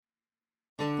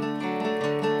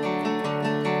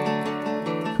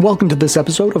Welcome to this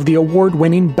episode of the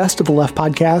award-winning Best of the Left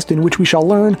podcast, in which we shall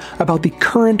learn about the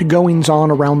current goings-on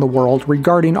around the world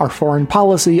regarding our foreign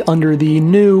policy under the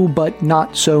new but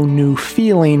not so new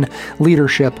feeling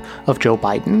leadership of Joe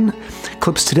Biden.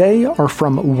 Clips today are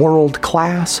from World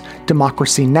Class,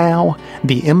 Democracy Now!,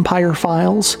 The Empire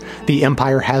Files, The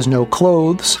Empire Has No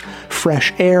Clothes,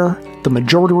 Fresh Air, The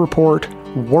Majority Report,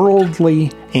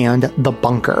 Worldly, and The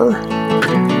Bunker.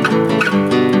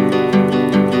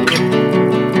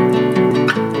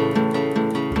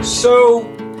 So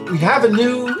we have a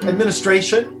new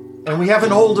administration and we have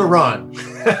an old Iran.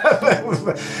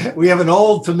 We have an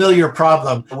old familiar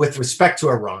problem with respect to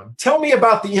Iran. Tell me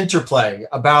about the interplay,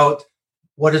 about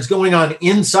what is going on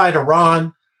inside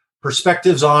Iran,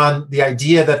 perspectives on the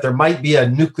idea that there might be a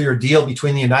nuclear deal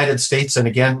between the United States and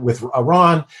again with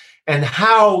Iran, and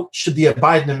how should the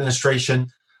Biden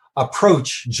administration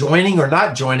approach joining or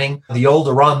not joining the old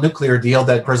Iran nuclear deal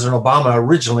that President Obama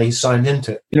originally signed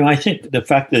into? I think the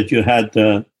fact that you had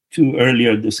two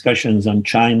earlier discussions on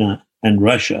China and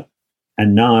Russia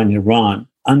and now on Iran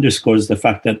underscores the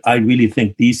fact that I really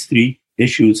think these three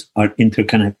issues are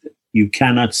interconnected. You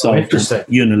cannot solve them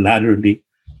unilaterally,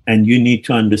 and you need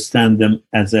to understand them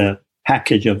as a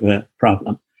package of a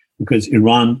problem, because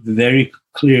Iran very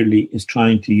clearly is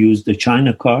trying to use the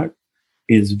China card,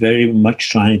 is very much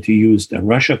trying to use the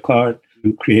Russia card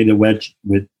to create a wedge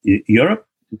with Europe,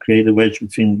 to create a wedge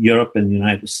between Europe and the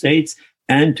United States,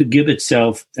 and to give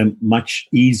itself a much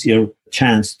easier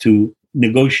chance to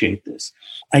negotiate this.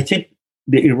 I think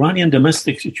the Iranian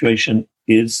domestic situation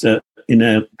is in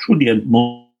a truly a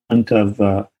moment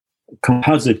of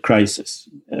composite crisis,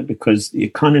 because the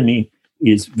economy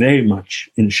is very much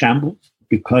in shambles,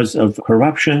 because of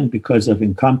corruption, because of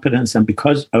incompetence, and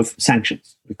because of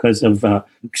sanctions, because of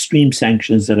extreme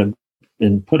sanctions that have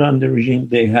been put on the regime.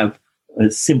 They have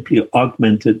simply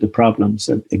augmented the problems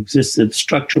that existed,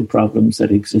 structural problems that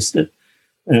existed.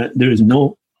 There is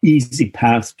no easy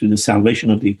path to the salvation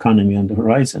of the economy on the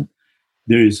horizon.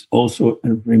 There is also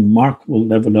a remarkable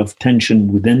level of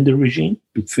tension within the regime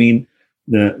between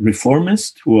the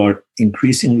reformists, who are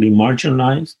increasingly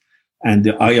marginalized, and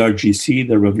the IRGC,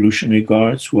 the Revolutionary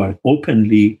Guards, who are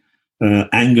openly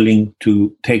angling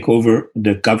to take over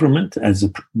the government as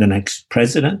the next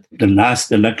president. The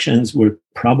last elections were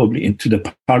probably into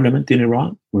the parliament in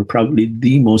Iran, were probably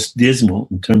the most dismal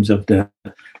in terms of the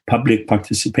public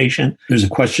participation. There's a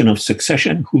question of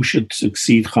succession. Who should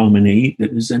succeed Khamenei?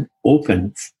 There is an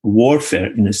open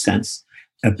warfare, in a sense,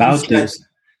 about this.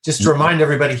 Just to remind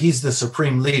everybody, he's the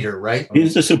supreme leader, right?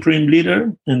 He's the supreme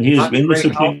leader, and he has been the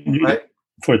supreme leader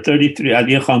for 33,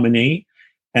 Ali Khamenei.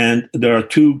 And there are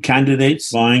two candidates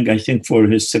vying, I think, for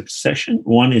his succession.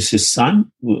 One is his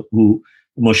son, who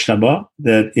Moshtaba,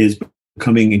 that is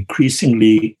becoming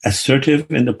increasingly assertive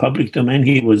in the public domain.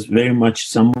 He was very much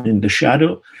someone in the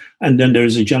shadow. And then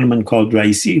there's a gentleman called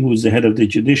Raisi, who's the head of the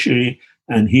judiciary,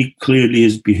 and he clearly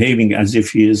is behaving as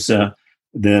if he is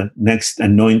the next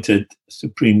anointed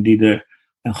supreme leader.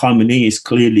 And Khamenei is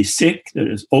clearly sick.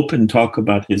 There is open talk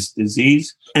about his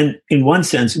disease. And in one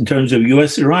sense, in terms of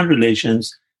U.S.-Iran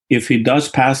relations, if he does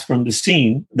pass from the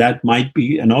scene, that might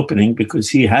be an opening, because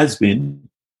he has been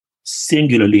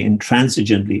singularly,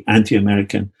 intransigently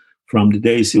anti-American from the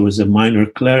days he was a minor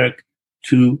cleric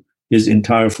to his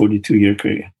entire 42-year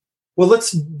career. Well,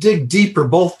 let's dig deeper,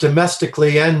 both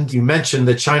domestically, and you mentioned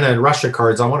the China and Russia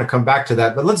cards. I want to come back to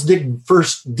that, but let's dig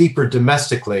first deeper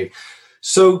domestically.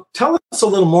 So tell us a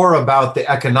little more about the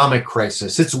economic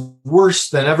crisis. It's worse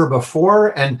than ever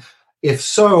before. And if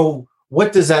so,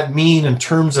 what does that mean in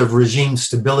terms of regime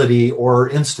stability or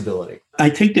instability? I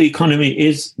think the economy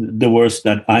is the worst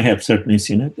that I have certainly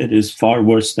seen it. It is far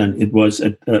worse than it was,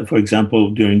 for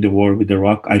example, during the war with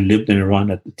Iraq. I lived in Iran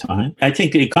at the time. I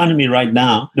think the economy right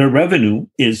now, the revenue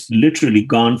is literally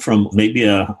gone from maybe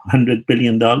 $100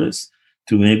 billion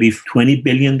to maybe $20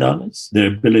 billion. Their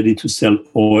ability to sell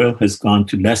oil has gone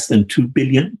to less than $2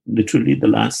 billion, literally the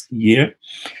last year.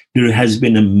 There has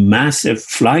been a massive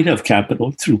flight of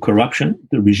capital through corruption.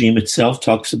 The regime itself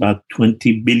talks about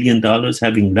 $20 billion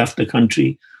having left the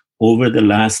country over the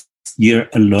last year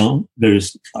alone. There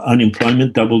is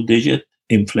unemployment double-digit,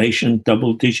 inflation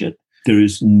double-digit. There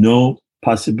is no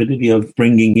possibility of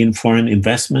bringing in foreign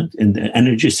investment in the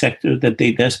energy sector that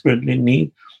they desperately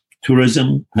need.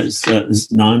 Tourism is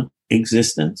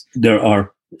non-existent. There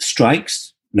are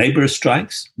strikes, labor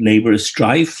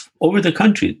strife over the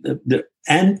country.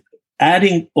 And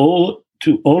adding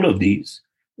to all of these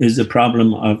is the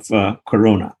problem of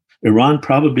corona. Iran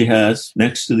probably has,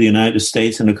 next to the United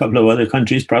States and a couple of other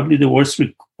countries, probably the worst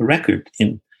record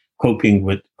in coping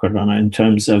with corona in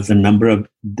terms of the number of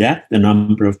deaths, the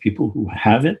number of people who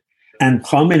have it. And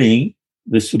Khamenei,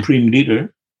 the supreme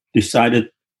leader, decided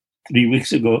 3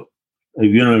 weeks ago,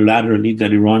 unilaterally,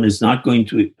 that Iran is not going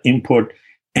to import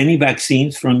any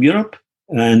vaccines from Europe.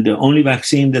 And the only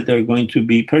vaccine that they're going to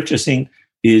be purchasing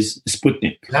is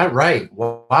Sputnik. Is that right?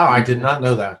 Wow, I did not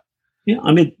know that. Yeah,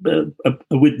 I mean,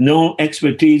 with no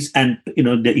expertise and,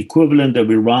 the equivalent of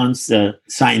Iran's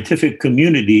scientific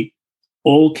community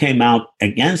all came out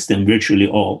against them, virtually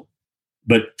all.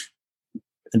 But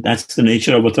that's the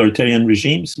nature of authoritarian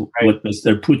regimes. Right. What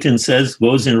Mr. Putin says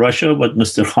goes in Russia. What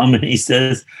Mr. Khamenei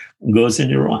says goes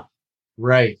in Iran.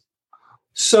 Right.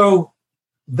 So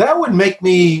that would make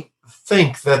me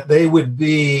think that they would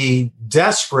be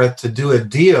desperate to do a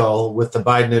deal with the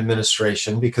Biden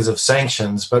administration because of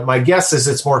sanctions. But my guess is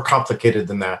it's more complicated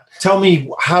than that. Tell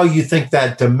me how you think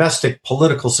that domestic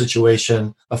political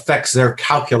situation affects their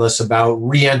calculus about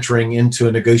re-entering into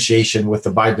a negotiation with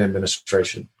the Biden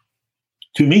administration.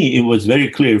 To me, it was very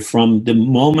clear from the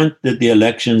moment that the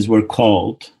elections were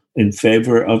called in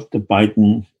favor of the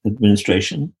Biden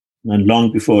administration, and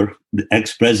long before the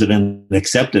ex-president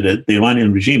accepted it, the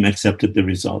Iranian regime accepted the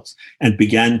results and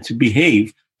began to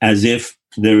behave as if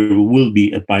there will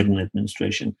be a Biden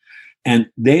administration. And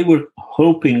they were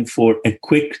hoping for a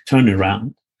quick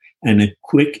turnaround and a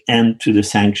quick end to the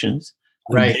sanctions.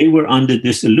 Right. They were under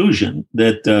this illusion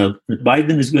that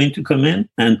Biden is going to come in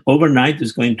and overnight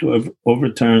is going to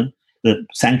overturn the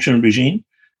sanction regime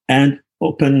and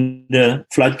open the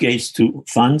floodgates to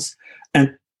funds.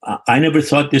 And I never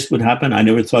thought this would happen. I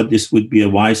never thought this would be a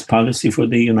wise policy for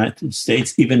the United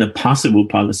States, even a possible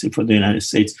policy for the United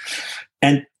States.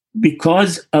 And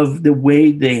because of the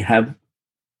way they have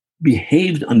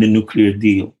behaved on the nuclear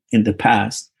deal in the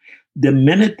past, the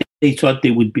minute they thought they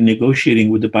would be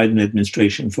negotiating with the Biden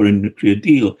administration for a nuclear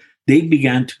deal, they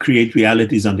began to create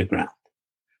realities on the ground.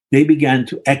 They began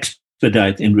to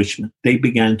expedite enrichment. They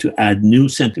began to add new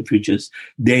centrifuges.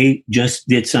 They just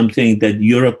did something that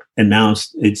Europe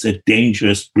announced it's a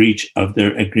dangerous breach of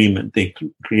their agreement. They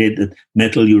created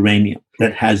metal uranium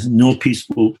that has no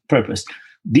peaceful purpose.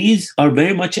 These are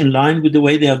very much in line with the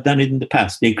way they have done it in the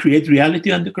past. They create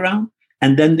reality on the ground,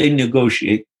 and then they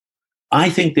negotiate. I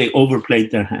think they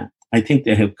overplayed their hand. I think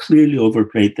they have clearly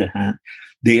overplayed their hand.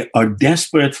 They are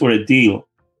desperate for a deal,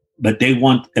 but they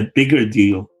want a bigger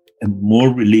deal and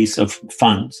more release of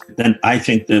funds than I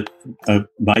think the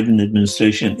Biden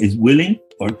administration is willing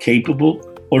or capable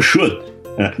or should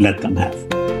let them have.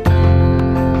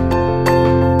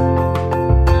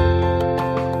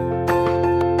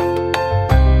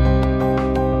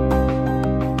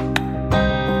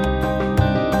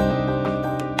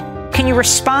 Can you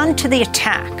respond to the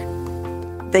attack,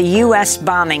 the U.S.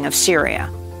 bombing of Syria?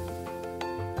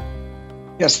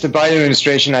 Yes, the Biden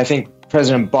administration, I think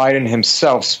President Biden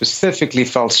himself specifically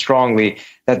felt strongly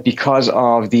that because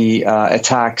of the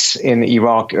attacks in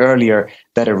Iraq earlier,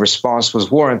 that a response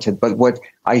was warranted. But what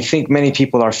I think many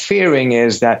people are fearing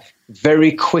is that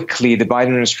very quickly the Biden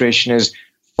administration is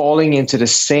falling into the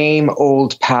same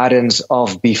old patterns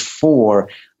of before,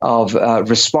 of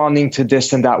responding to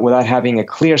this and that without having a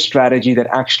clear strategy that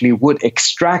actually would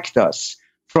extract us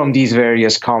from these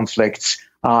various conflicts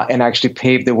and actually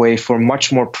pave the way for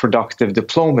much more productive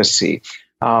diplomacy.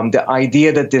 The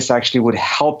idea that this actually would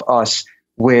help us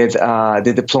with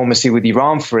the diplomacy with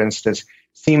Iran, for instance,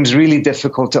 seems really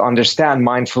difficult to understand,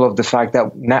 mindful of the fact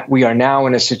that we are now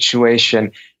in a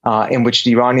situation in which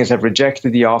the Iranians have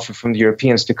rejected the offer from the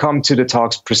Europeans to come to the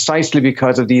talks precisely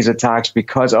because of these attacks,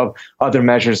 because of other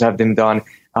measures have been done,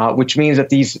 which means that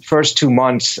these first 2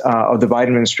 months of the Biden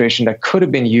administration that could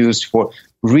have been used for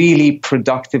really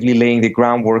productively laying the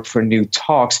groundwork for new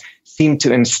talks seem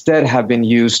to instead have been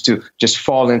used to just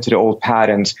fall into the old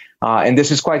patterns. And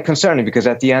this is quite concerning because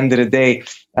at the end of the day,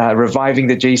 reviving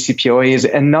the JCPOA is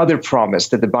another promise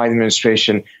that the Biden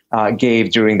administration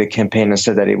gave during the campaign and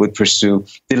said that it would pursue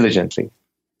diligently.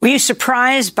 Were you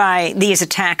surprised by these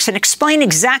attacks? And explain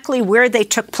exactly where they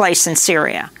took place in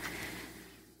Syria.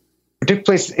 It took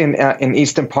place in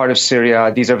eastern part of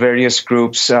Syria. These are various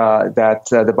groups that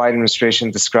the Biden administration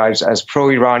describes as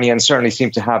pro-Iranian, certainly seem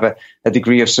to have a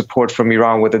degree of support from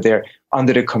Iran. Whether they're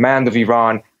under the command of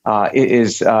Iran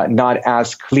is not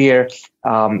as clear.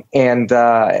 And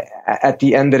at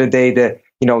the end of the day,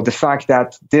 the fact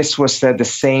that this was said the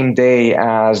same day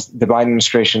as the Biden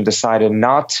administration decided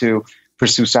not to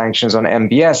pursue sanctions on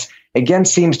MBS, again,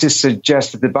 seems to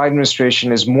suggest that the Biden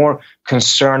administration is more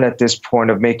concerned at this point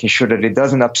of making sure that it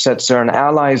doesn't upset certain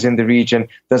allies in the region,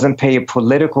 doesn't pay a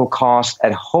political cost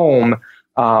at home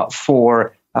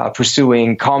for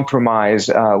pursuing compromise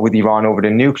with Iran over the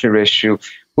nuclear issue,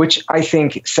 which I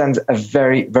think sends a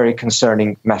very, very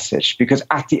concerning message. Because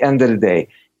at the end of the day,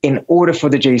 in order for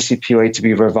the JCPOA to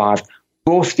be revived,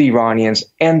 both the Iranians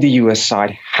and the U.S.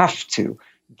 side have to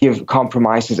give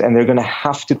compromises, and they're going to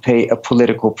have to pay a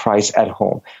political price at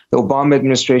home. The Obama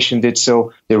administration did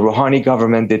so. The Rouhani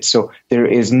government did so. There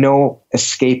is no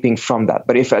escaping from that.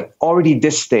 But if at already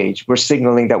this stage we're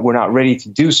signaling that we're not ready to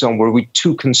do so and we're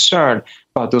too concerned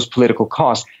about those political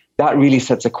costs, that really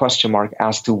sets a question mark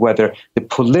as to whether the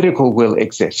political will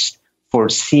exists for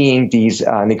seeing these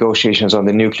negotiations on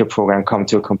the nuclear program come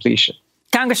to a completion.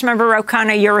 Congressmember Ro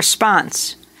Khanna, your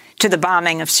response to the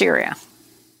bombing of Syria.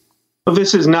 Well,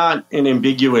 this is not an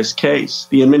ambiguous case.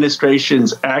 The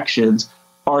administration's actions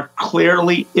are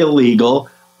clearly illegal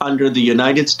under the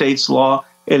United States law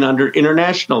and under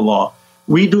international law.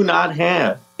 We do not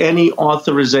have any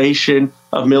authorization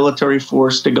of military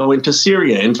force to go into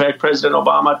Syria. In fact, President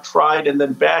Obama tried and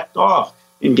then backed off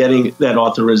in getting that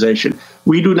authorization.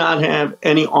 We do not have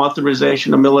any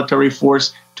authorization of military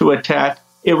force to attack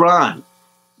Iran.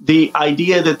 The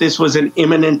idea that this was an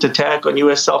imminent attack on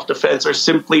U.S. self-defense are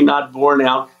simply not borne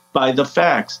out by the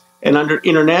facts. And under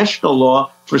international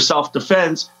law for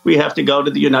self-defense, we have to go to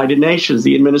the United Nations.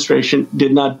 The administration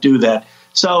did not do that.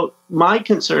 So my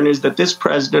concern is that this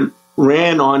president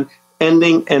ran on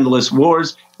ending endless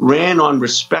wars, ran on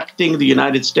respecting the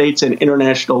United States and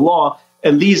international law,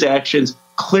 and these actions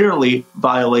clearly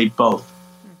violate both.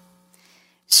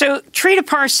 So, Trita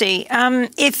Parsi,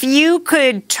 if you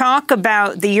could talk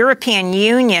about the European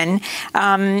Union,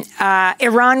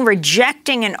 Iran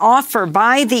rejecting an offer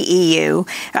by the EU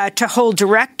to hold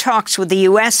direct talks with the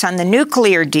U.S. on the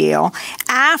nuclear deal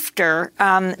after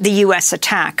the U.S.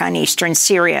 attack on eastern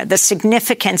Syria, the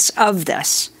significance of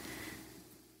this.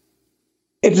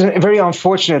 It's a very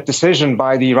unfortunate decision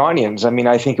by the Iranians. I mean,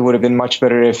 I think it would have been much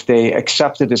better if they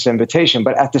accepted this invitation.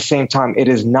 But at the same time, it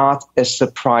is not a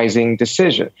surprising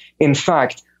decision. In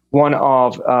fact, one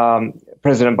of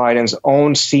President Biden's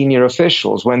own senior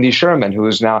officials, Wendy Sherman, who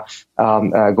is now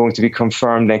going to be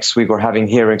confirmed next week or having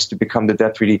hearings to become the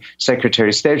Deputy Secretary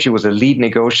of State, she was a lead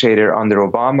negotiator under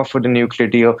Obama for the nuclear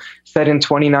deal, said in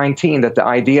 2019 that the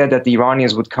idea that the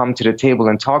Iranians would come to the table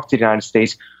and talk to the United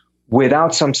States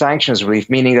without some sanctions relief,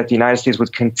 meaning that the United States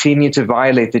would continue to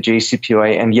violate the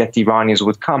JCPOA and yet the Iranians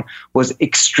would come, was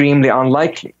extremely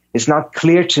unlikely. It's not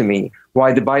clear to me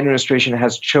why the Biden administration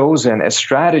has chosen a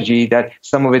strategy that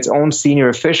some of its own senior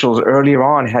officials earlier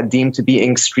on had deemed to be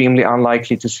extremely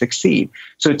unlikely to succeed.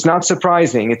 So it's not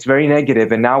surprising. It's very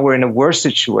negative. And now we're in a worse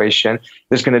situation.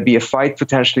 There's going to be a fight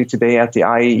potentially today at the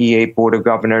IAEA Board of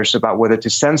Governors about whether to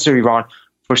censor Iran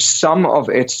for some of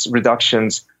its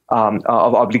reductions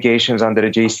of obligations under the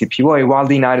JCPOA, while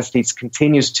the United States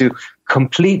continues to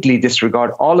completely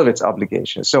disregard all of its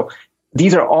obligations. So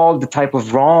these are all the type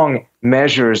of wrong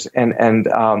measures and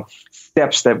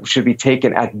steps that should be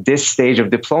taken at this stage of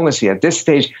diplomacy. At this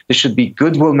stage, there should be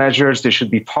goodwill measures. There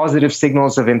should be positive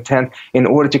signals of intent in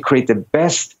order to create the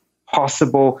best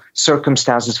possible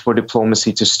circumstances for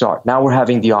diplomacy to start. Now we're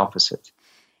having the opposite.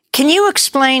 Can you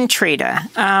explain, Trita,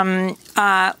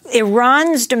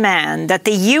 Iran's demand that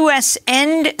the U.S.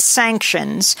 end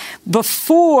sanctions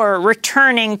before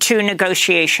returning to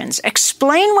negotiations?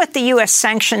 Explain what the U.S.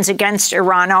 sanctions against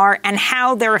Iran are and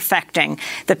how they're affecting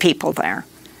the people there.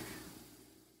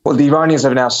 Well, the Iranians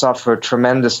have now suffered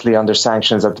tremendously under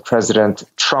sanctions that President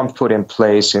Trump put in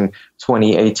place in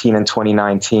 2018 and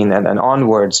 2019 and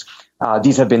onwards.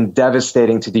 These have been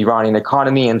devastating to the Iranian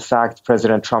economy. In fact,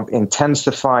 President Trump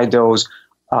intensified those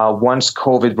once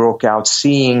COVID broke out,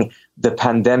 seeing the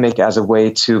pandemic as a way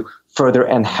to further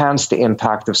enhance the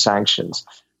impact of sanctions.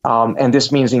 And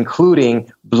this means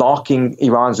including blocking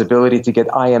Iran's ability to get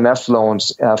IMF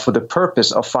loans for the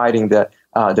purpose of fighting the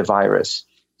virus.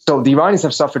 So the Iranians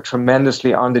have suffered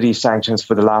tremendously under these sanctions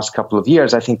for the last couple of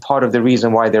years. I think part of the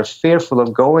reason why they're fearful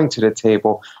of going to the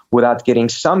table without getting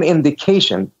some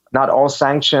indication, not all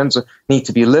sanctions need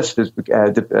to be lifted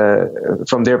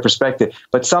from their perspective,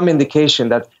 but some indication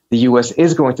that the U.S.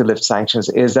 is going to lift sanctions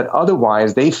is that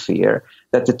otherwise they fear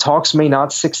that the talks may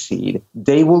not succeed.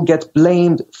 They will get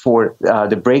blamed for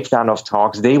the breakdown of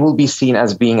talks. They will be seen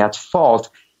as being at fault,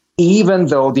 even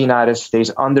though the United States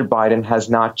under Biden has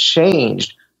not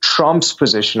changed Trump's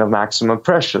position of maximum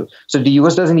pressure. So the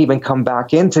U.S. doesn't even come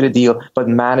back into the deal, but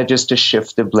manages to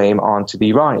shift the blame onto the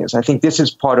Iranians. I think this is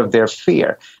part of their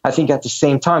fear. I think at the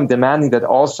same time, demanding that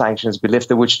all sanctions be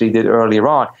lifted, which they did earlier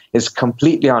on, is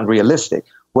completely unrealistic.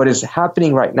 What is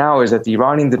happening right now is that the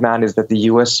Iranian demand is that the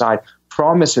U.S. side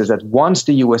promises that once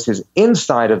the U.S. is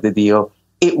inside of the deal,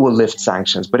 it will lift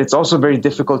sanctions. But it's also very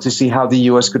difficult to see how the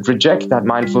US could reject that,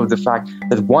 mindful of the fact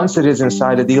that once it is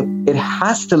inside a deal, it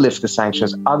has to lift the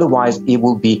sanctions. Otherwise, it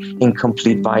will be in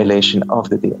complete violation of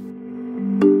the deal.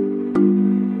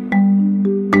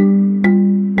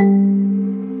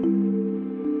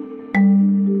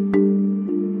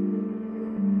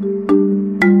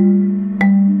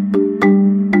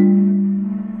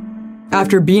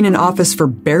 After being in office for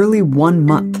barely 1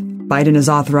 month, Biden has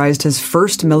authorized his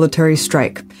first military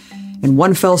strike. In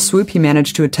one fell swoop, he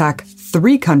managed to attack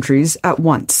 3 countries at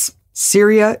once: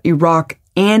 Syria, Iraq,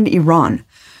 and Iran,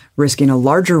 risking a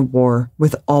larger war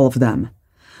with all of them.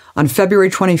 On February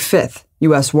 25th,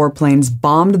 U.S. warplanes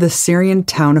bombed the Syrian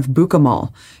town of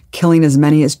Bukamal, killing as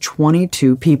many as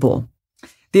 22 people.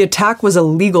 The attack was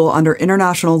illegal under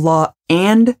international law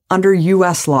and under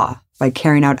U.S. law by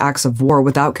carrying out acts of war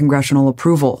without congressional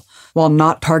approval. While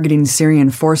not targeting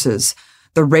Syrian forces,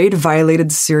 the raid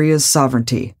violated Syria's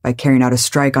sovereignty by carrying out a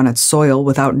strike on its soil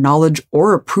without knowledge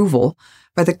or approval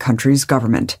by the country's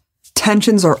government.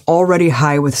 Tensions are already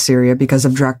high with Syria because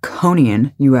of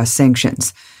draconian U.S.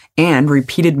 sanctions and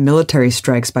repeated military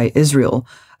strikes by Israel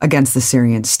against the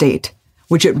Syrian state,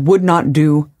 which it would not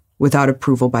do without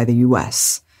approval by the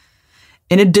U.S.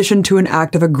 In addition to an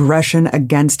act of aggression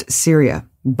against Syria,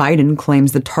 Biden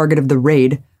claims the target of the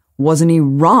raid was an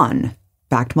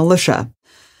Iran-backed militia.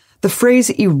 The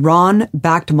phrase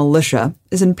Iran-backed militia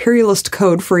is imperialist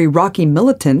code for Iraqi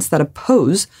militants that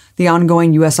oppose the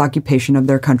ongoing U.S. occupation of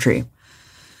their country.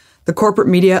 The corporate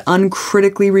media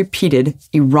uncritically repeated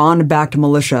Iran-backed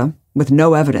militia with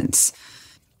no evidence.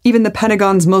 Even the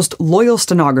Pentagon's most loyal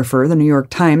stenographer, the New York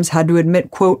Times, had to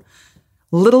admit, quote,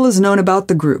 "Little is known about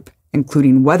the group,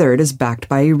 including whether it is backed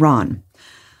by Iran."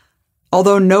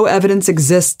 Although no evidence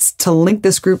exists to link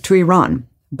this group to Iran,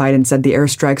 Biden said the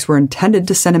airstrikes were intended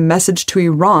to send a message to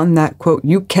Iran that, quote,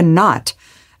 "You cannot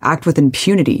act with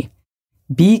impunity.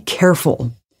 Be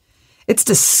careful." It's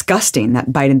disgusting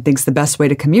that Biden thinks the best way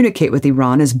to communicate with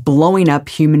Iran is blowing up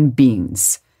human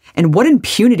beings. And what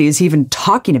impunity is he even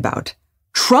talking about?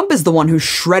 Trump is the one who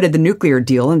shredded the nuclear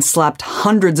deal and slapped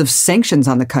hundreds of sanctions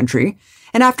on the country.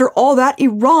 And after all that,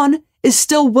 Iran is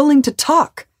still willing to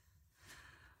talk.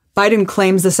 Biden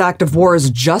claims this act of war is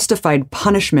justified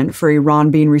punishment for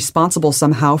Iran being responsible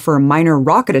somehow for a minor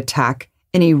rocket attack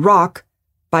in Iraq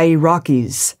by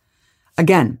Iraqis.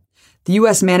 Again, the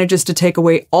U.S. manages to take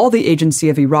away all the agency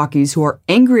of Iraqis who are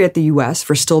angry at the U.S.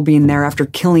 for still being there after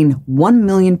killing 1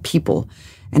 million people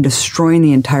and destroying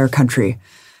the entire country.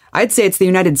 I'd say it's the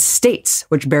United States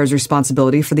which bears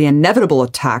responsibility for the inevitable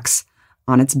attacks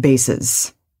on its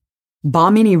bases.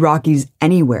 Bombing Iraqis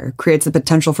anywhere creates the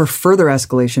potential for further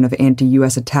escalation of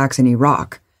anti-U.S. attacks in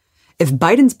Iraq. If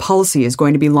Biden's policy is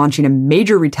going to be launching a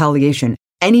major retaliation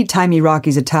anytime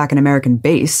Iraqis attack an American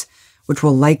base, which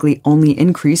will likely only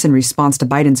increase in response to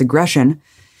Biden's aggression,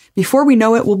 before we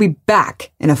know it, we'll be back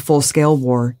in a full-scale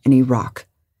war in Iraq.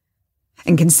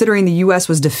 And considering the U.S.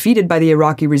 was defeated by the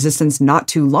Iraqi resistance not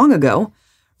too long ago,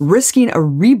 risking a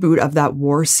reboot of that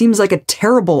war seems like a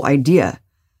terrible idea.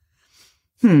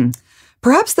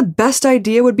 Perhaps the best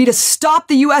idea would be to stop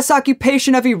the U.S.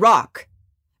 occupation of Iraq,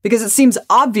 because it seems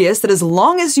obvious that as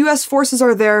long as U.S. forces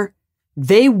are there,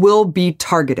 they will be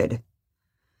targeted.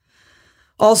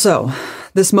 Also,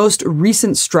 this most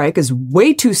recent strike is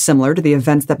way too similar to the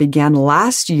events that began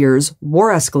last year's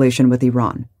war escalation with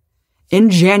Iran.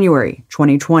 In January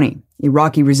 2020,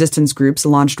 Iraqi resistance groups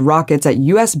launched rockets at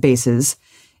U.S. bases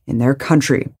in their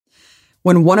country.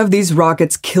 When one of these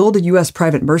rockets killed a U.S.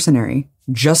 private mercenary,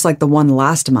 just like the one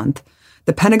last month,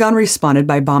 the Pentagon responded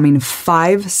by bombing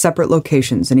 5 separate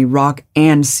locations in Iraq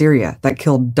and Syria that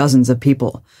killed dozens of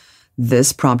people.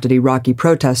 This prompted Iraqi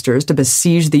protesters to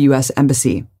besiege the U.S.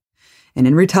 embassy. And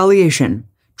in retaliation,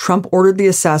 Trump ordered the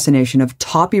assassination of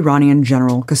top Iranian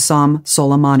General Qasem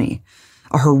Soleimani,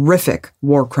 a horrific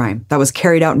war crime that was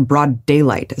carried out in broad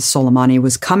daylight as Soleimani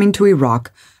was coming to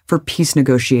Iraq for peace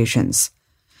negotiations.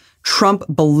 Trump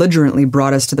belligerently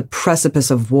brought us to the precipice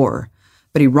of war,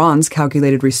 but Iran's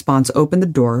calculated response opened the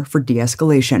door for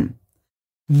de-escalation.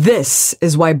 This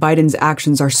is why Biden's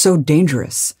actions are so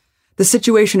dangerous. The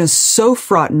situation is so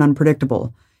fraught and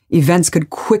unpredictable, events could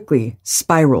quickly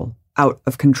spiral out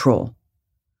of control.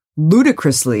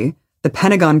 Ludicrously, the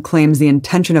Pentagon claims the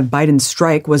intention of Biden's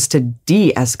strike was to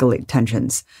de-escalate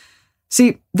tensions.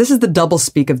 See, this is the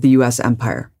doublespeak of the U.S.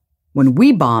 empire. When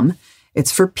we bomb,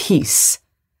 it's for peace.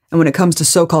 And when it comes to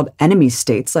so-called enemy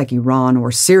states like Iran or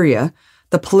Syria,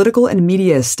 the political and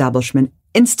media establishment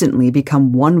instantly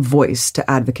become one voice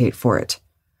to advocate for it.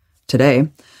 Today,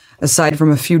 aside from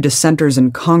a few dissenters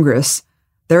in Congress,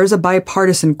 there is a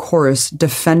bipartisan chorus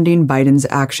defending Biden's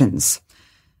actions.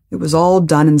 It was all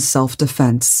done in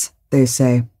self-defense, they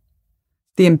say.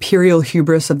 The imperial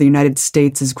hubris of the United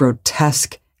States is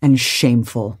grotesque and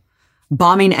shameful.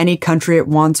 Bombing any country it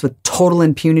wants with total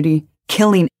impunity,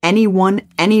 killing anyone,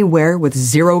 anywhere with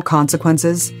zero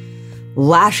consequences,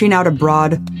 lashing out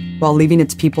abroad while leaving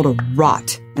its people to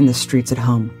rot in the streets at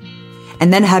home,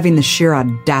 and then having the sheer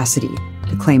audacity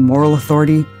to claim moral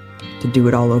authority to do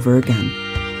it all over again.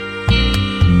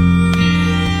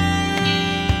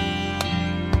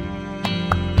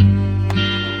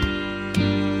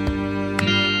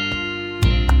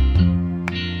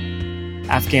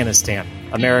 Afghanistan,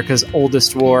 America's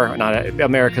oldest war, not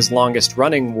America's longest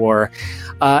running war,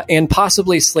 and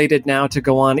possibly slated now to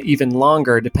go on even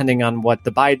longer, depending on what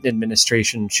the Biden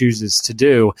administration chooses to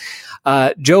do.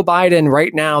 Joe Biden,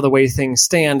 right now, the way things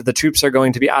stand, the troops are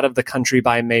going to be out of the country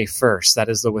by May 1st. That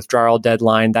is the withdrawal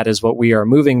deadline. That is what we are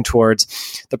moving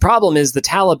towards. The problem is the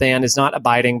Taliban is not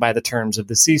abiding by the terms of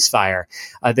the ceasefire.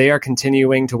 They are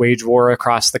continuing to wage war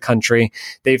across the country.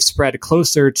 They've spread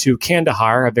closer to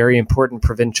Kandahar, a very important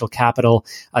provincial capital.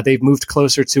 They've moved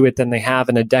closer to it than they have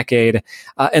in a decade.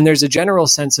 And there's a general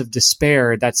sense of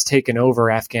despair that's taken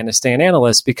over Afghanistan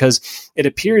analysts, because it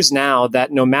appears now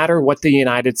that no matter what the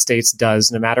United States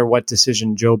does, no matter what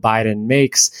decision Joe Biden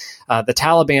makes, the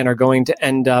Taliban are going to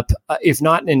end up, if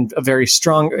not in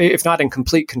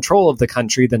complete control of the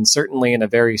country, then certainly in a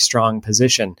very strong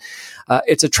position.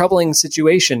 It's a troubling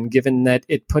situation, given that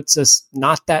it puts us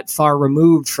not that far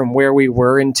removed from where we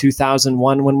were in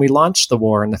 2001 when we launched the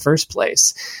war in the first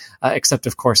place. Except,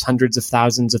 of course, hundreds of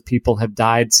thousands of people have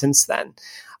died since then.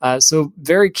 So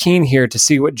very keen here to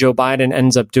see what Joe Biden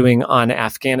ends up doing on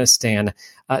Afghanistan.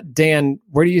 Dan,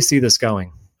 where do you see this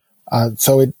going?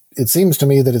 So it seems to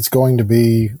me that it's going to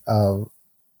be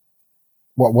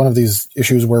one of these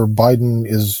issues where Biden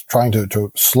is trying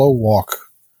to slow walk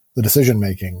the decision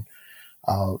making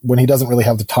when he doesn't really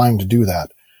have the time to do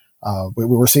that. We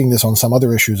were seeing this on some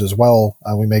other issues as well.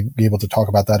 We may be able to talk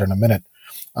about that in a minute.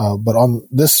 But on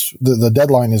this, the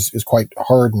deadline is quite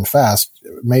hard and fast.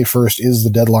 May 1st is the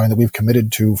deadline that we've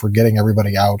committed to for getting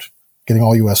everybody out, getting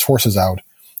all U.S. forces out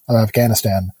of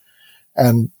Afghanistan.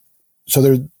 And so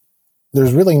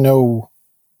there's really no,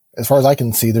 as far as I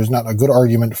can see, there's not a good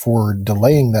argument for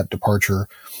delaying that departure,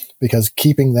 because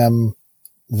keeping them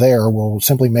there will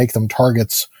simply make them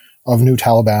targets of new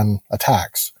Taliban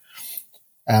attacks.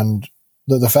 And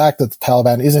the fact that the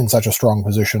Taliban is in such a strong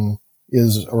position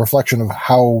is a reflection of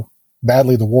how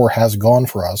badly the war has gone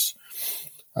for us.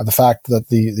 The fact that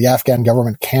the Afghan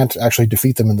government can't actually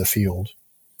defeat them in the field.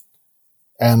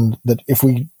 And that if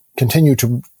we continue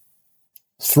to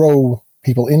throw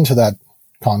people into that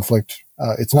conflict,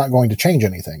 it's not going to change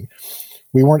anything.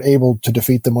 We weren't able to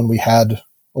defeat them when we had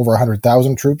over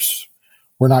 100,000 troops.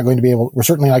 We're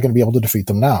certainly not going to be able to defeat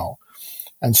them now.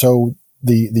 And so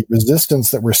the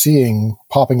resistance that we're seeing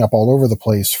popping up all over the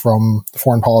place from the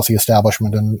foreign policy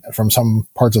establishment and from some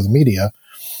parts of the media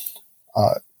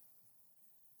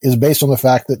is based on the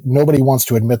fact that nobody wants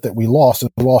to admit that we lost,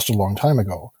 and we lost a long time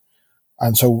ago.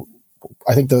 And so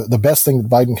I think the best thing that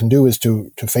Biden can do is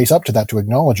to face up to that, to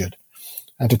acknowledge it,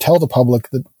 and to tell the public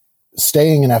that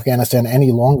staying in Afghanistan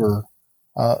any longer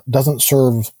doesn't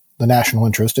serve the national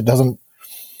interest. It doesn't.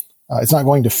 It's not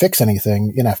going to fix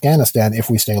anything in Afghanistan if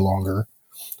we stay longer.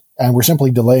 And we're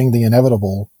simply delaying the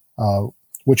inevitable,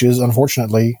 which is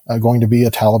unfortunately going to be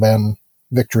a Taliban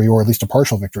victory, or at least a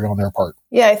partial victory on their part.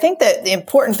 Yeah, I think that the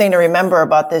important thing to remember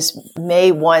about this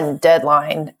May 1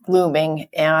 deadline looming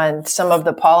and some of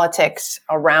the politics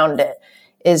around it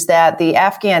is that the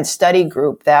Afghan study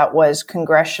group that was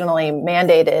congressionally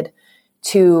mandated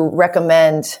to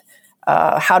recommend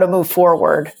how to move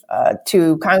forward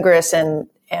to Congress and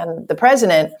the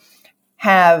president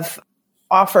have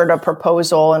offered a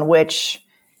proposal in which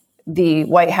the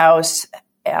White House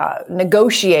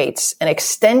negotiates an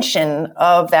extension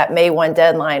of that May 1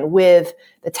 deadline with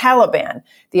the Taliban.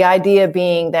 The idea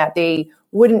being that they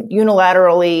wouldn't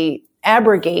unilaterally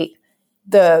abrogate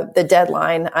the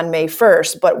deadline on May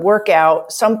 1st, but work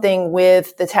out something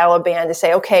with the Taliban to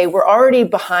say, okay, we're already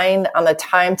behind on the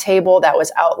timetable that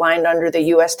was outlined under the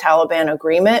U.S. Taliban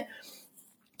agreement.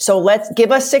 So let's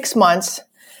give us 6 months,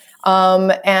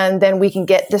 and then we can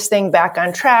get this thing back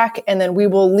on track, and then we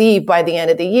will leave by the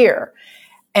end of the year.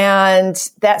 And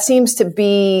that seems to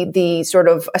be the sort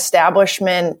of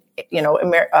establishment,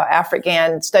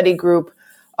 Afghan study group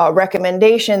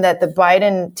recommendation that the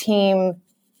Biden team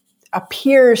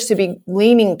appears to be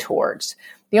leaning towards.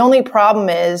 The only problem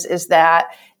is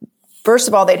that, first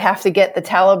of all, they'd have to get the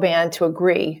Taliban to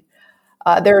agree.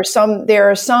 There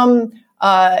are some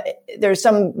there's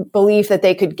some belief that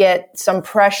they could get some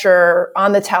pressure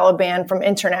on the Taliban from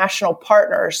international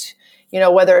partners,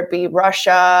 whether it be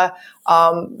Russia,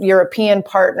 European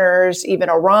partners, even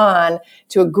Iran,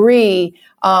 to agree.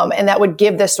 And that would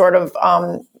give this sort of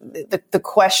the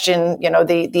question,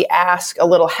 the ask a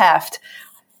little heft.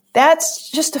 That's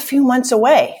just a few months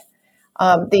away.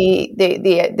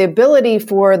 The ability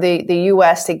for the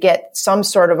U.S. to get some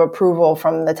sort of approval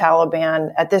from the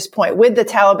Taliban at this point, with the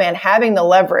Taliban having the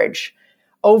leverage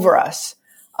over us,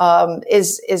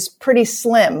 is pretty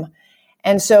slim.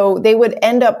 And so they would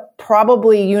end up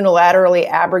probably unilaterally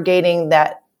abrogating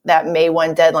that May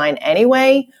 1 deadline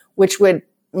anyway, which would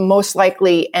most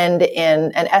likely end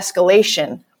in an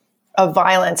escalation of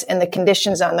violence and the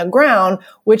conditions on the ground,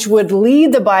 which would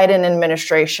lead the Biden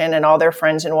administration and all their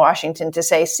friends in Washington to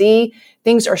say, see,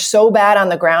 things are so bad on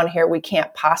the ground here, we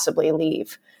can't possibly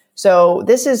leave. So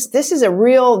this is a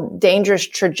real dangerous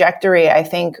trajectory I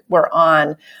think we're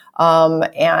on.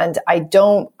 And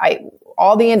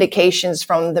all the indications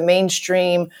from the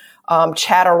mainstream,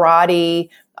 chatterati,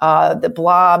 the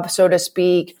blob, so to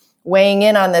speak, weighing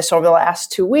in on this over the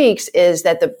last 2 weeks is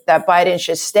that that Biden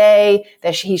should stay,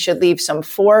 that he should leave some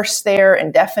force there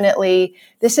indefinitely.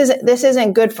 This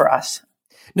isn't good for us.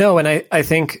 No, and I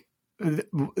think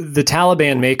the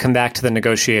Taliban may come back to the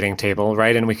negotiating table,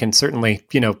 right? And we can certainly,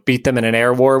 beat them in an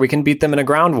air war. We can beat them in a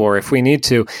ground war if we need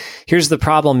to. Here's the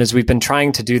problem is we've been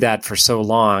trying to do that for so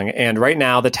long. And right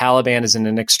now the Taliban is in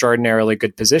an extraordinarily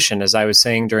good position. As I was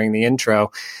saying during the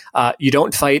intro, you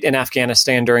don't fight in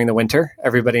Afghanistan during the winter.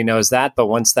 Everybody knows that. But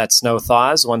once that snow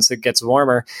thaws, once it gets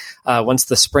warmer, once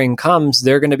the spring comes,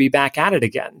 they're going to be back at it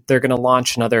again. They're going to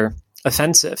launch another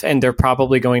offensive, and they're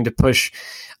probably going to push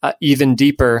even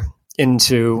deeper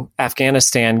into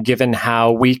Afghanistan, given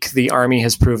how weak the army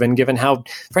has proven, given how,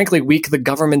 frankly, weak the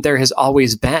government there has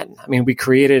always been. I mean, we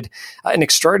created an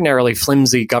extraordinarily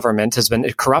flimsy government,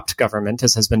 a corrupt government,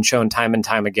 as has been shown time and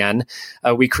time again.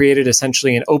 We created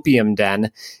essentially an opium den,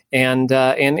 and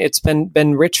it's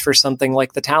been rich for something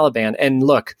like the Taliban. And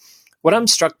look, what I'm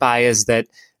struck by is that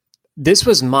this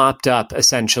was mopped up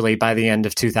essentially by the end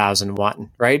of 2001,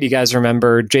 right? You guys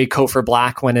remember J. Kofor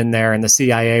Black went in there and the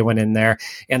CIA went in there,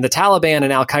 and the Taliban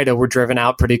and Al-Qaeda were driven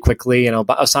out pretty quickly.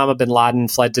 Osama bin Laden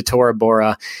fled to Tora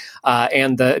Bora,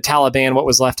 and the Taliban, what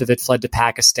was left of it, fled to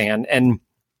Pakistan. And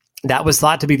that was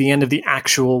thought to be the end of the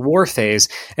actual war phase.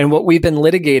 And what we've been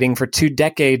litigating for 2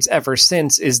 decades ever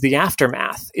since is the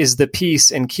aftermath, is the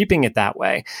peace and keeping it that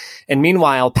way. And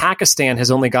meanwhile, Pakistan has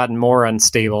only gotten more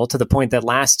unstable to the point that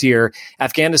last year,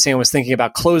 Afghanistan was thinking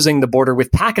about closing the border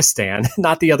with Pakistan,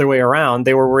 not the other way around.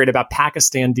 They were worried about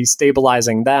Pakistan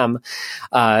destabilizing them.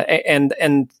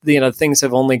 And things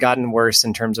have only gotten worse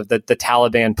in terms of the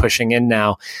Taliban pushing in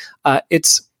now.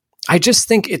 I just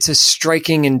think it's a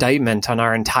striking indictment on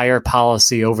our entire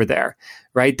policy over there,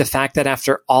 right? The fact that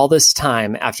after all this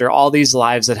time, after all these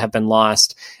lives that have been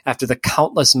lost, after the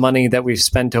countless money that we've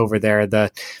spent over there,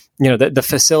 the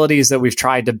facilities that we've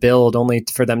tried to build only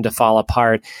for them to fall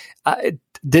apart,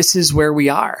 this is where we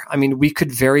are. I mean, we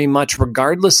could very much,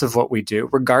 regardless of what we do,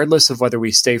 regardless of whether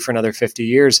we stay for another 50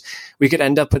 years, we could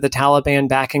end up with the Taliban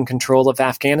back in control of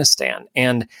Afghanistan.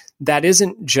 And that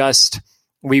isn't just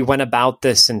we went about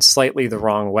this in slightly the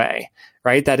wrong way,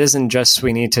 right? That isn't just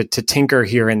we need to tinker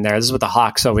here and there. This is what the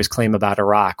hawks always claim about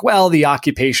Iraq. Well, the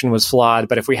occupation was flawed,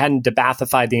 but if we hadn't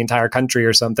de-Baathified the entire country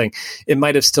or something, it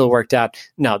might have still worked out.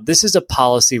 No, this is a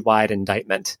policy-wide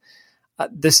indictment.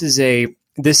 This is a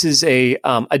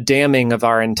damning of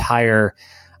our entire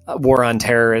war on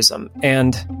terrorism.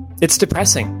 And it's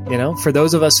depressing, for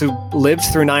those of us who lived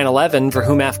through 9/11, for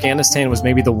whom Afghanistan was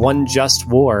maybe the one just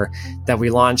war that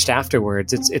we launched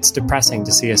afterwards. It's depressing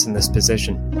to see us in this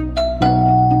position.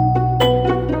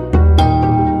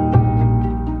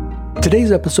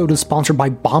 Today's episode is sponsored by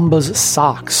Bombas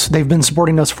Socks. They've been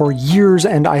supporting us for years,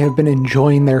 and I have been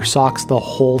enjoying their socks the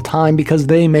whole time because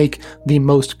they make the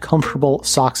most comfortable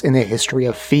socks in the history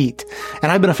of feet.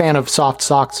 And I've been a fan of soft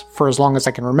socks for as long as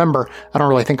I can remember. I don't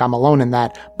really think I'm alone in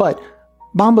that, but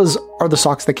Bombas are the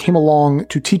socks that came along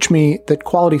to teach me that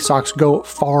quality socks go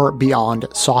far beyond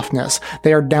softness.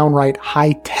 They are downright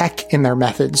high-tech in their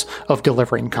methods of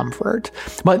delivering comfort.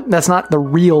 But that's not the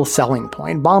real selling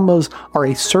point. Bombas are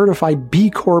a certified B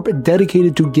Corp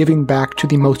dedicated to giving back to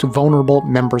the most vulnerable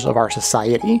members of our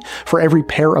society. For every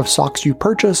pair of socks you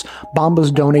purchase,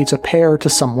 Bombas donates a pair to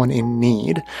someone in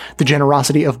need. The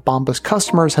generosity of Bombas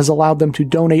customers has allowed them to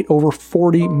donate over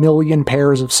 40 million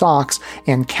pairs of socks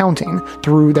and counting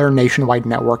through their nationwide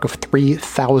network of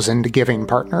 3,000 giving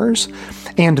partners.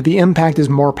 And the impact is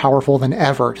more powerful than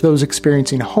ever. To those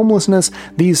experiencing homelessness,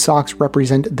 these socks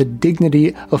represent the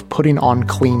dignity of putting on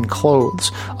clean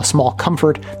clothes, a small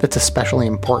comfort that's especially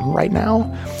important right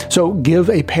now. So give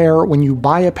a pair when you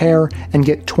buy a pair and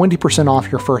get 20%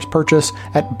 off your first purchase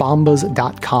at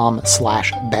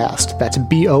bombas.com/best. That's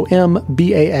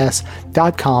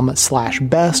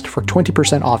BOMBAS.com/best for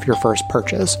 20% off your first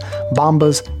purchase.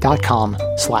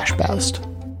 bombas.com/best.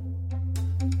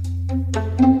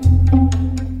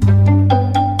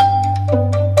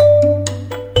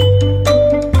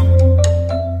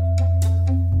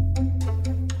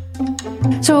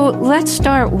 So let's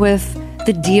start with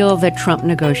the deal that Trump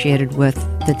negotiated with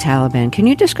the Taliban. Can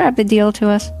you describe the deal to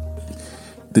us?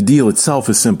 The deal itself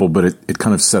is simple, but it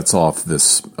kind of sets off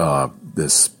this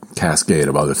cascade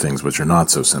of other things which are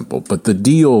not so simple. But the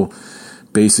deal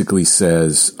basically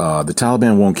says the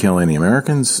Taliban won't kill any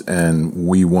Americans, and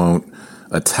we won't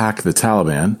attack the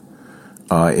Taliban.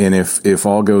 And if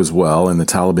all goes well and the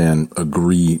Taliban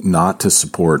agree not to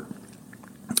support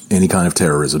any kind of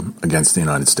terrorism against the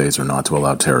United States or not to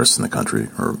allow terrorists in the country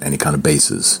or any kind of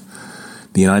bases,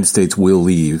 the United States will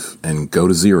leave and go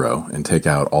to zero and take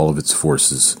out all of its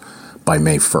forces by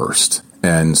May 1st.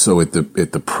 And so at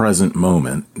the present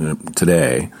moment,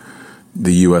 today,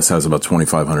 the U.S. has about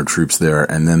 2,500 troops there,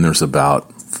 and then there's about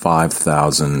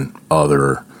 5,000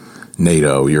 other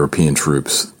NATO European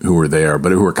troops who are there,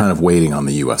 but who are kind of waiting on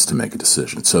the U.S. to make a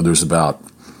decision. So there's about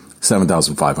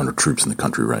 7,500 troops in the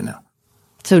country right now.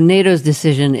 So NATO's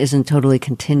decision isn't totally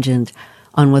contingent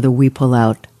on whether we pull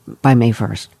out by May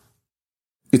 1st.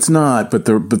 It's not, but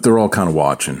they're all kind of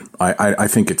watching. I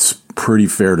think it's pretty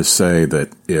fair to say that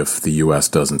if the U.S.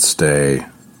 doesn't stay,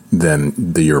 then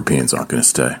the Europeans aren't going to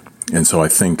stay. And so I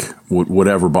think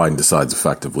whatever Biden decides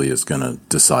effectively is going to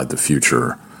decide the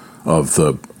future of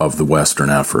the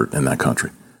Western effort in that country.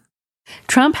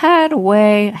 Trump has a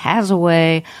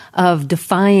way of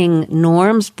defying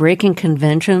norms, breaking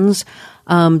conventions.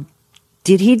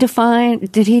 Did he defy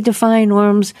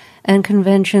norms and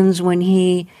conventions when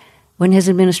his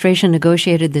administration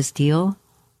negotiated this deal?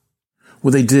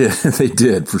 Well, they did. They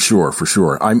did, for sure.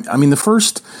 I mean,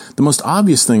 the most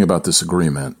obvious thing about this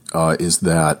agreement is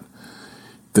that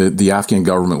the Afghan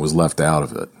government was left out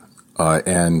of it.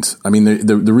 And I mean,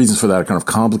 the reasons for that are kind of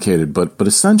complicated, but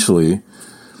essentially,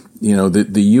 you know,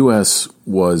 the U.S.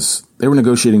 they were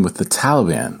negotiating with the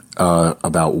Taliban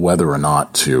about whether or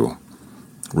not to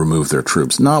remove their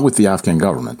troops, not with the Afghan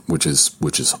government, which is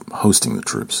hosting the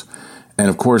troops. And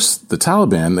of course, the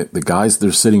Taliban, the guys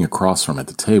they're sitting across from at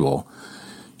the table,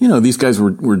 you know, these guys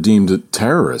were deemed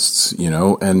terrorists, you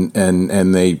know, and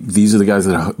these are the guys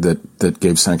that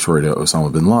gave sanctuary to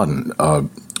Osama bin Laden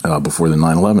before the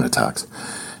 9/11 attacks.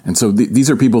 And so these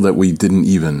are people that we didn't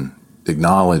even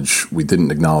acknowledge. We didn't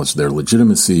acknowledge their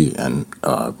legitimacy, and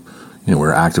you know,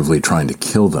 we're actively trying to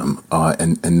kill them.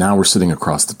 And now we're sitting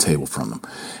across the table from them.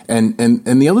 And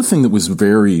the other thing that was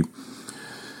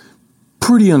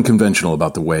pretty unconventional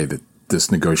about the way that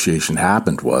this negotiation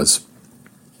happened was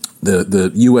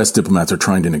the U.S. diplomats are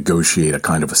trying to negotiate a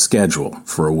kind of a schedule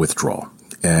for a withdrawal.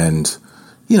 And,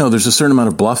 you know, there's a certain amount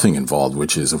of bluffing involved,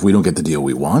 which is if we don't get the deal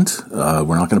we want,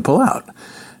 we're not going to pull out.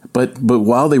 But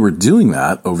while they were doing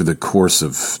that over the course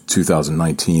of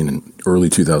 2019 and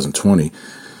early 2020,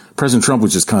 President Trump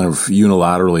was just kind of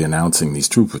unilaterally announcing these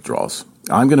troop withdrawals.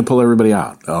 I'm going to pull everybody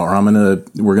out, or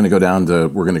we're going to go down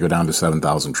to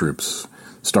 7,000 troops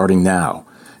starting now.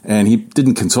 And he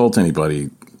didn't consult anybody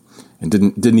and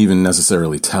didn't even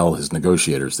necessarily tell his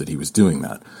negotiators that he was doing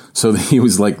that. So he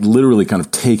was like literally kind of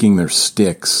taking their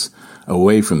sticks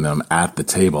away from them at the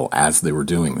table as they were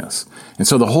doing this. And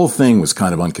so the whole thing was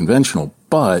kind of unconventional,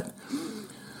 but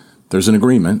there's an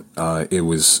agreement. It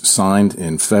was signed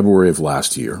in February of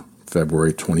last year,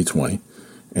 February 2020,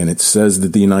 and it says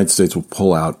that the United States will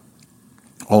pull out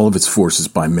all of its forces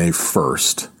by May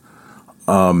 1st.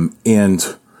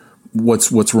 And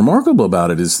what's remarkable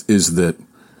about it is that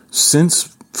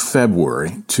since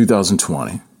February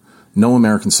 2020, no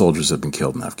American soldiers have been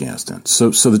killed in Afghanistan.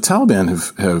 So the Taliban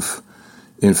have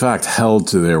in fact held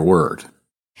to their word.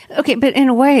 Okay, but in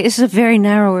a way, it's a very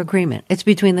narrow agreement. It's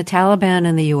between the Taliban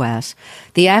and the U.S.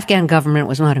 The Afghan government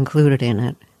was not included in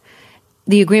it.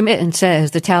 The agreement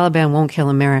says the Taliban won't kill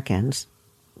Americans.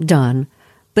 Done.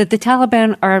 But the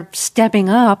Taliban are stepping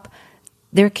up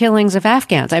their killings of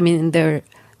Afghans. I mean, they're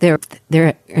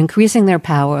increasing their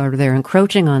power. They're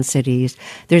encroaching on cities.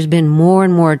 There's been more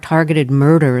and more targeted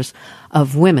murders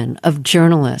of women, of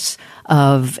journalists,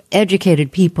 of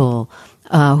educated people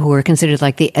who are considered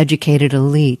like the educated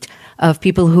elite, of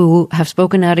people who have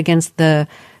spoken out against the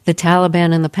the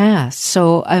Taliban in the past.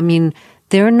 So, I mean,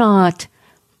 they're not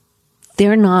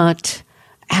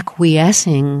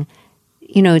acquiescing,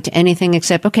 to anything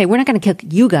except, okay, we're not going to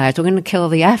kill you guys. We're going to kill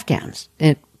the Afghans.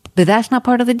 But that's not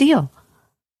part of the deal.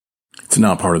 It's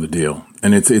not part of the deal.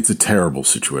 And it's a terrible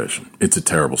situation. It's a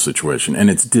terrible situation. And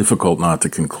it's difficult not to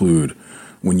conclude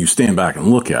when you stand back and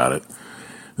look at it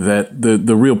that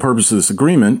the real purpose of this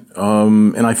agreement,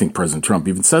 and I think President Trump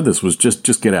even said this, was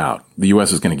just get out. The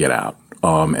U.S. is going to get out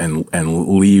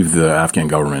and leave the Afghan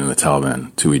government and the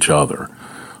Taliban to each other,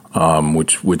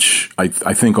 which I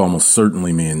think almost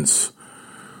certainly means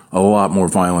a lot more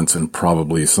violence and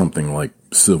probably something like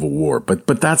civil war. But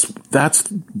that's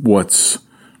the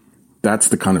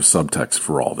kind of subtext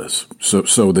for all this.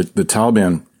 So the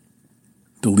Taliban,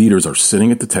 the leaders are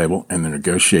sitting at the table and they're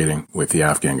negotiating with the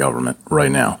Afghan government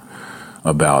right now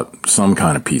about some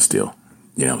kind of peace deal,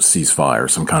 ceasefire,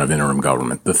 some kind of interim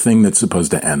government, the thing that's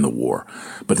supposed to end the war.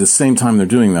 But at the same time they're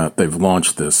doing that, they've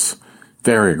launched this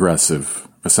very aggressive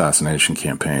assassination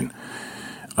campaign,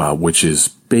 which is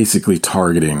basically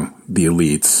targeting the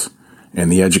elites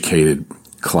and the educated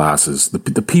classes,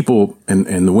 the people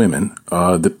and the women,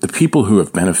 the people who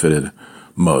have benefited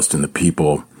most and the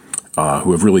people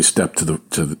who have really stepped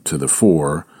to the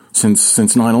fore since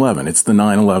 9/11. It's the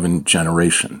 9/11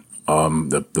 generation,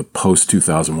 the post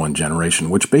 2001 generation,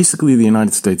 which basically the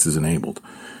United States has enabled.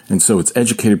 And so it's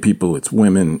educated people, it's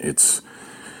women, it's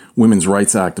women's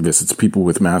rights activists, it's people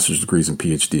with master's degrees and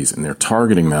PhDs, and they're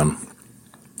targeting them,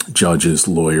 judges,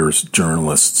 lawyers,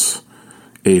 journalists,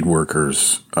 aid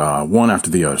workers, one after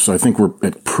the other. So I think we're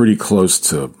at pretty close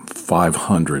to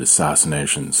 500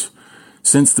 assassinations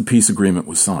since the peace agreement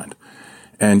was signed.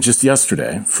 And just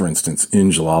yesterday, for instance,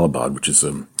 in Jalalabad, which is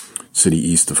a city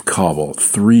east of Kabul,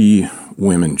 3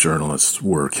 women journalists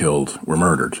were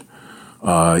murdered.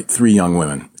 3 young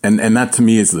women. And that to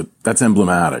me that's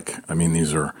emblematic. I mean,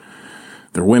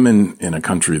 they're women in a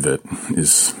country that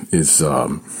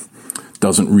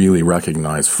doesn't really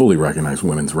fully recognize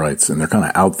women's rights. And they're kind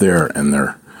of out there and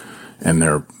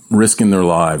they're risking their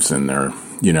lives and they're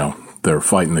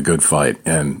fighting the good fight.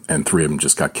 And 3 of them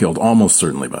just got killed almost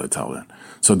certainly by the Taliban.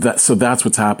 So that's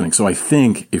what's happening. So I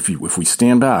think if we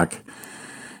stand back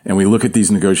and we look at these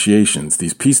negotiations,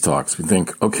 these peace talks, we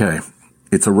think, okay,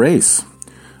 it's a race.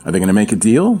 Are they going to make a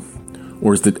deal,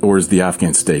 or is the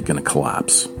Afghan state going to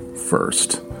collapse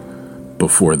first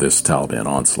before this Taliban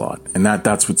onslaught? And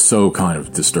that's what's so kind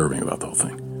of disturbing about the whole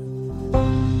thing.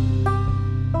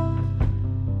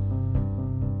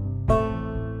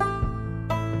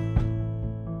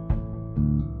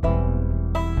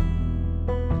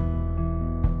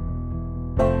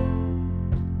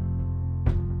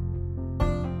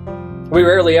 We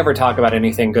rarely ever talk about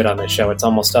anything good on this show. It's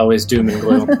almost always doom and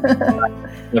gloom.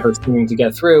 Never seeming to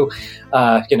get through,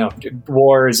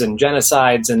 wars and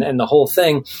genocides and the whole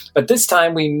thing. But this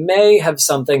time we may have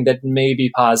something that may be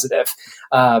positive.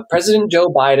 President Joe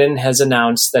Biden has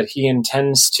announced that he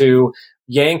intends to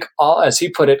yank all, as he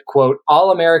put it, quote,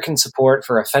 all American support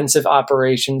for offensive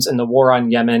operations in the war on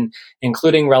Yemen,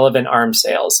 including relevant arms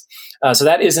sales. So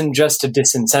that isn't just a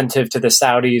disincentive to the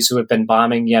Saudis who have been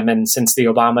bombing Yemen since the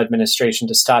Obama administration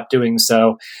to stop doing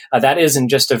so. That isn't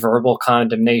just a verbal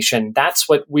condemnation. That's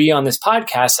what we on this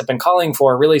podcast have been calling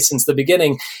for really since the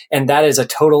beginning. And that is a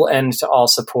total end to all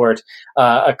support,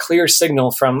 a clear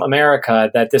signal from America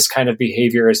that this kind of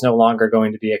behavior is no longer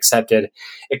going to be accepted.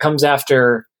 It comes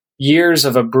after years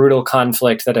of a brutal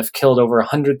conflict that have killed over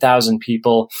 100,000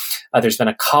 people. There's been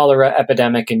a cholera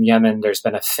epidemic in Yemen. There's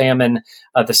been a famine.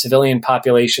 The civilian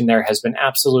population there has been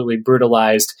absolutely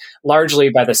brutalized,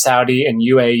 largely by the Saudi and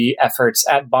UAE efforts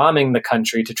at bombing the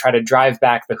country to try to drive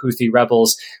back the Houthi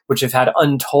rebels, which have had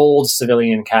untold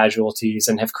civilian casualties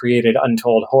and have created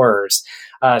untold horrors.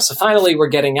 So finally, we're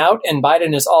getting out, and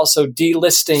Biden is also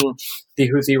delisting the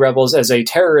Houthi rebels as a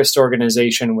terrorist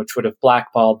organization, which would have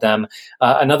blackballed them.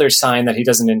 Another sign that he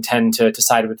doesn't intend to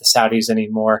side with the Saudis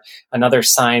anymore. Another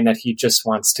sign that he just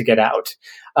wants to get out.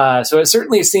 So it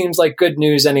certainly seems like good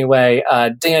news anyway.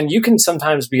 Dan, you can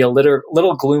sometimes be a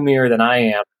little gloomier than I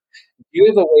am. Do you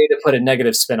have a way to put a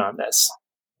negative spin on this?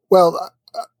 Well,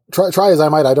 try as I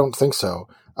might, I don't think so.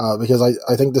 Because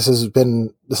I think this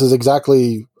is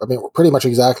exactly, pretty much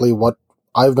exactly what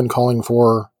I've been calling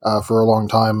for a long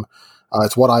time.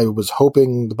 It's what I was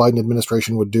hoping the Biden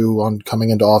administration would do on coming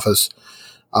into office.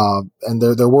 And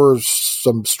there were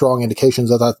some strong indications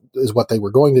that is what they were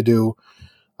going to do.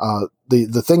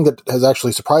 The thing that has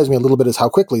actually surprised me a little bit is how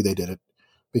quickly they did it,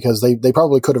 because they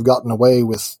probably could have gotten away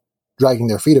with dragging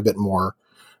their feet a bit more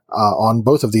on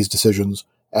both of these decisions.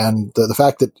 And the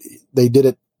fact that they did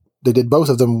it they did both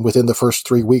of them within the first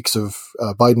 3 weeks of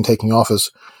Biden taking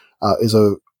office is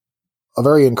a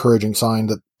very encouraging sign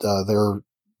that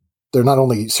they're not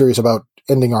only serious about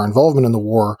ending our involvement in the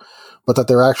war, but that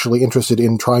they're actually interested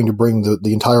in trying to bring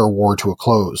the entire war to a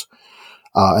close.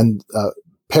 And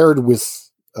paired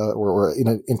with, or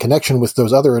in connection with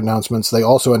those other announcements, they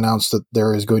also announced that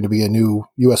there is going to be a new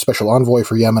U.S. Special Envoy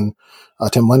for Yemen,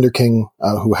 Tim Lenderking,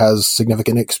 who has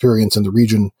significant experience in the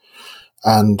region.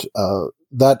 And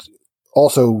that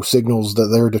also signals that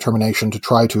their determination to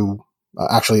try to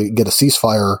actually get a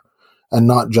ceasefire and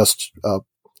not just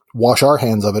wash our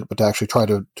hands of it, but to actually try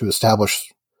to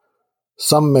establish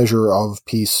some measure of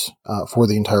peace for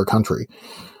the entire country.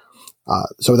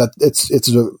 So that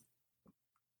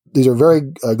these are very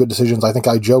good decisions. I think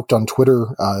I joked on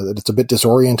Twitter that it's a bit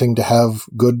disorienting to have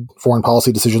good foreign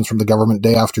policy decisions from the government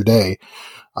day after day,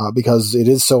 because it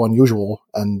is so unusual,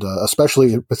 and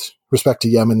especially with respect to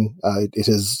Yemen, it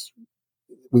is.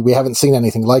 We haven't seen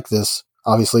anything like this,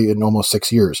 obviously, in almost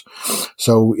 6 years.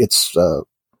 So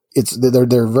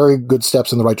they're very good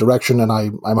steps in the right direction, and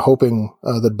I'm hoping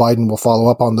that Biden will follow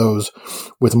up on those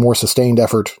with more sustained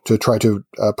effort to try to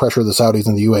pressure the Saudis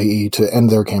and the UAE to end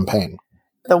their campaign.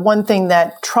 The one thing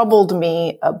that troubled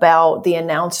me about the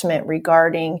announcement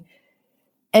regarding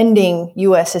ending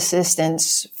U.S.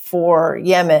 assistance for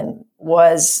Yemen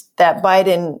was that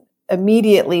Biden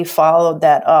immediately followed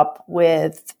that up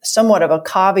with somewhat of a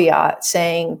caveat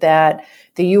saying that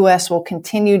the U.S. will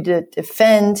continue to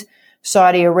defend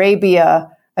Saudi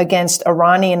Arabia against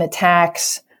Iranian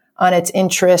attacks on its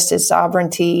interests, its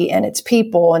sovereignty, and its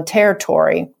people and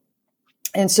territory.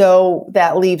 And so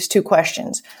that leaves two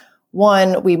questions.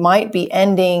 One, we might be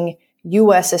ending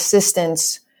U.S.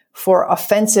 assistance for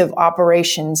offensive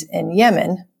operations in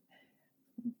Yemen,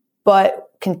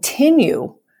 but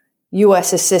continue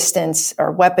U.S. assistance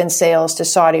or weapon sales to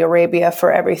Saudi Arabia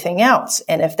for everything else.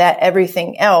 And if that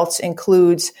everything else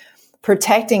includes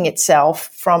protecting itself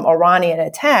from Iranian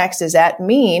attacks, does that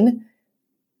mean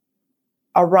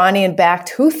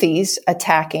Iranian-backed Houthis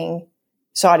attacking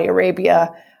Saudi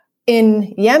Arabia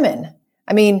in Yemen?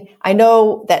 I mean, I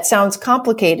know that sounds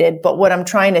complicated, but what I'm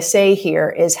trying to say here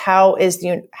is how is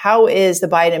the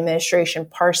Biden administration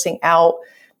parsing out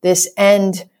this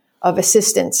end of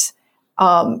assistance,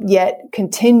 yet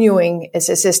continuing its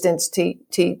assistance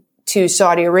to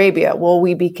Saudi Arabia? Will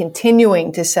we be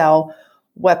continuing to sell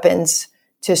weapons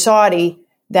to Saudi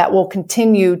that will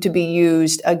continue to be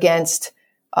used against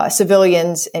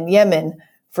civilians in Yemen,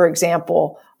 for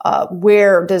example?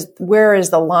 Where is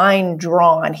the line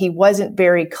drawn? He wasn't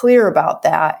very clear about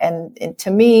that. And to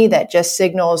me, that just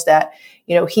signals that,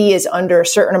 he is under a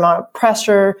certain amount of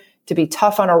pressure to be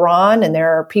tough on Iran. And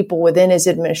there are people within his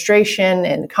administration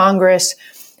and Congress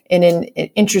and in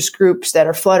interest groups that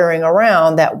are fluttering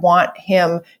around that want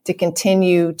him to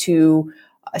continue to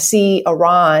see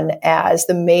Iran as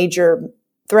the major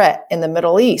threat in the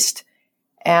Middle East.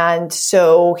 And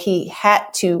so he had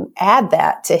to add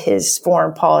that to his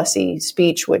foreign policy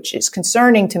speech, which is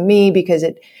concerning to me because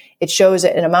it shows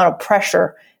an amount of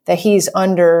pressure that he's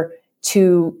under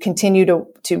to continue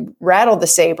to rattle the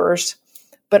sabers,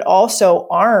 but also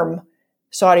arm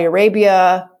Saudi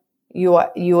Arabia,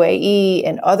 UAE,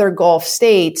 and other Gulf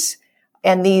states.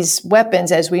 And these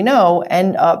weapons, as we know,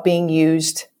 end up being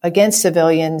used against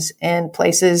civilians in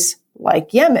places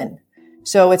like Yemen.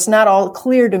 So it's not all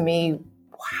clear to me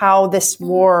how this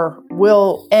war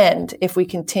will end if we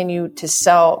continue to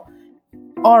sell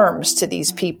arms to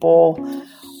these people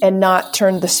and not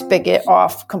turn the spigot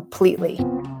off completely.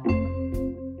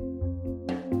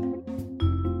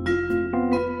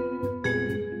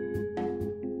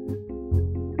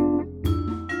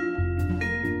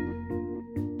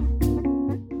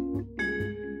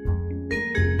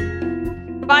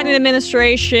 Biden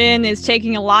administration is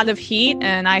taking a lot of heat,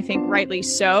 and I think rightly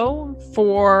so,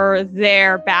 for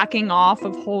their backing off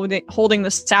of holding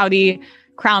the Saudi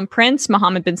Crown Prince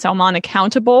Mohammed bin Salman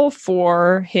accountable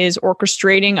for his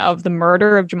orchestrating of the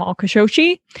murder of Jamal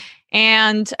Khashoggi.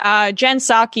 And Jen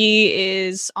Psaki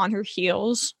is on her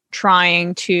heels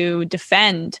trying to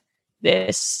defend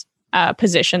this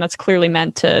position that's clearly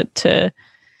meant to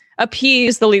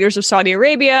appease the leaders of Saudi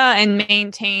Arabia and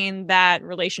maintain that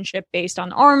relationship based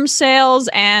on arms sales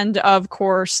and, of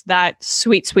course, that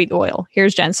sweet, sweet oil.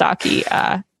 Here's Jen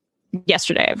Psaki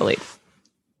yesterday, I believe.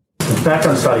 Back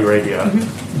on Saudi Arabia,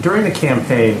 during the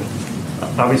campaign,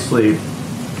 obviously,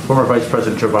 former Vice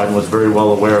President Joe Biden was very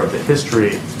well aware of the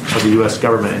history of the U.S.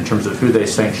 government in terms of who they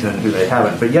sanction and who they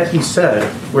haven't. But yet he said,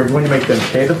 we're going to make them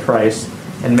pay the price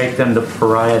and make them the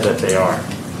pariah that they are.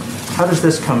 How does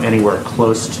this come anywhere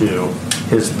close to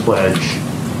his pledge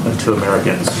to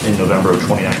Americans in November of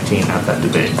 2019 at that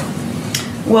debate?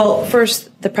 Well, first,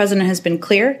 the president has been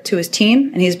clear to his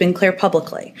team, and he's been clear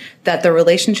publicly, that the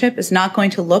relationship is not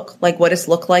going to look like what it's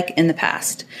looked like in the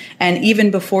past. And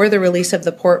even before the release of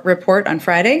the report on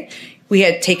Friday, we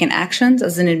had taken actions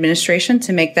as an administration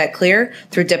to make that clear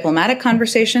through diplomatic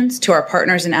conversations to our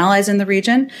partners and allies in the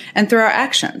region and through our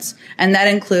actions. And that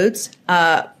includes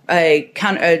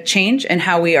a change in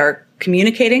how we are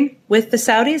communicating with the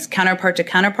Saudis, counterpart to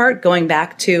counterpart, going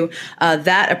back to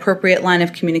that appropriate line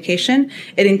of communication.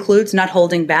 It includes not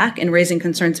holding back and raising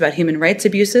concerns about human rights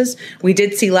abuses. We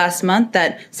did see last month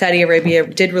that Saudi Arabia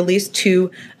did release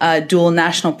 2 dual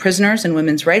national prisoners and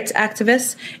women's rights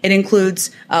activists. It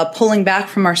includes pulling back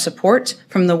from our support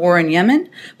from the war in Yemen.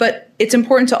 But it's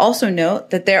important to also note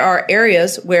that there are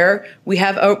areas where we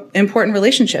have an important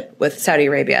relationship with Saudi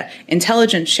Arabia,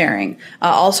 intelligence sharing,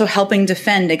 also helping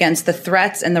defend against the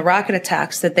threats and the rocket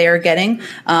attacks that they are getting,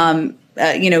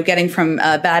 getting from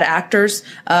bad actors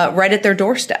right at their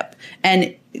doorstep.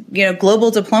 And global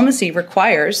diplomacy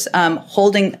requires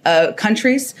holding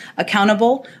countries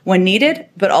accountable when needed,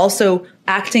 but also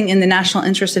acting in the national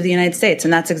interest of the United States.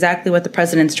 And that's exactly what the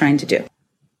president's trying to do.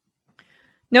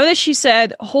 Notice she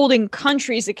said holding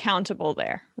countries accountable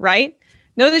there, right?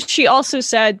 Notice she also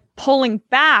said pulling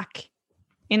back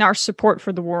in our support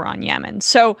for the war on Yemen.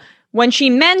 So when she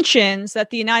mentions that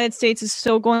the United States is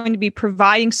still going to be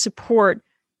providing support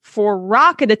for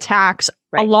rocket attacks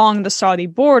along the Saudi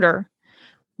border,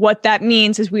 what that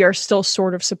means is we are still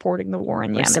sort of supporting the war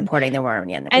in Yemen. Supporting the war in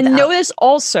Yemen. And notice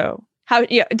also how,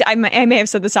 I may have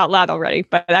said this out loud already,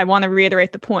 but I want to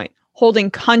reiterate the point.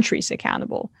 Holding countries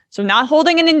accountable. So not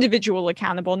holding an individual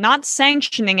accountable, not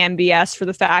sanctioning MBS for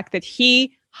the fact that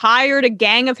he hired a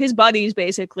gang of his buddies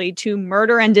basically to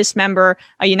murder and dismember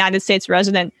a United States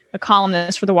resident, a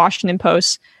columnist for the Washington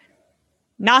Post,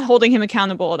 not holding him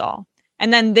accountable at all.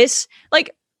 And then this,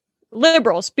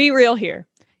 liberals, be real here.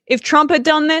 If Trump had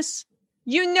done this,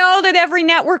 you know that every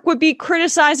network would be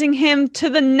criticizing him to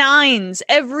the nines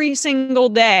every single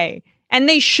day. And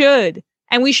they should.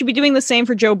 And we should be doing the same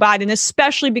for Joe Biden,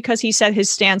 especially because he said his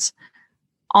stance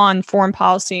on foreign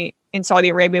policy in Saudi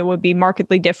Arabia would be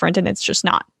markedly different, and it's just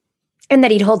not. And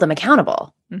that he'd hold them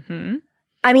accountable. Mm-hmm.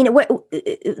 I mean,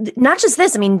 not just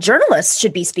this. I mean, journalists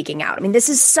should be speaking out. I mean, this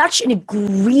is such an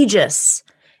egregious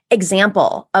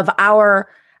example of our...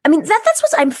 I mean, that's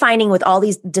what I'm finding with all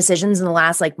these decisions in the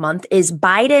last month is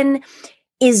Biden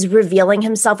is revealing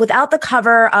himself without the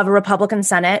cover of a Republican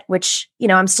Senate, which,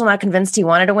 I'm still not convinced he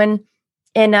wanted to win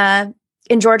in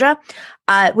Georgia,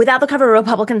 without the cover of a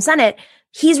Republican Senate,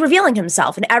 he's revealing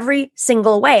himself in every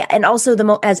single way. And also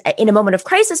as in a moment of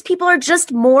crisis, people are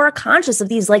just more conscious of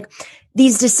these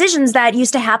decisions that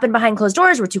used to happen behind closed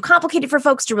doors were too complicated for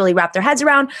folks to really wrap their heads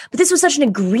around. But this was such an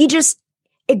egregious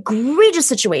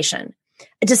situation,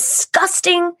 a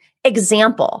disgusting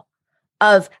example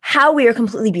of how we are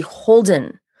completely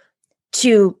beholden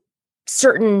to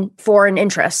certain foreign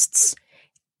interests.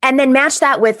 And then match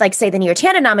that with, say, the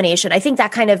Neotana nomination. I think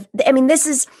that this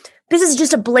is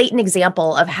just a blatant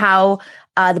example of how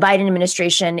the Biden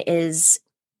administration is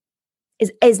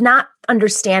not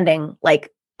understanding,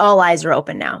 all eyes are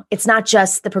open now. It's not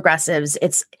just the progressives.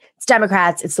 It's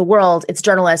Democrats. It's the world. It's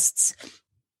journalists.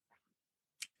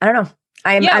 I don't know.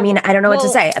 I don't know what to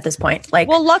say at this point.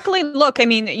 Luckily, look,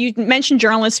 you mentioned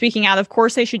journalists speaking out. Of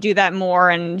course, they should do that more.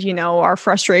 And, our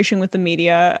frustration with the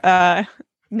media,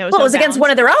 it was against one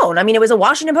of their own. It was a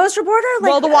Washington Post reporter.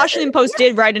 The Washington Post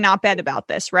did write an op-ed about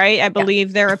this, right? I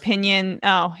believe their opinion.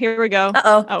 Oh, here we go.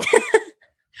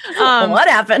 What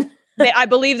happened? I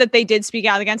believe that they did speak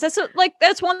out against this. So,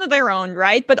 that's one of their own,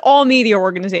 right? But all media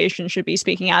organizations should be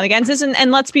speaking out against this.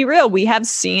 And let's be real, we have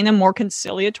seen a more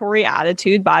conciliatory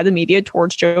attitude by the media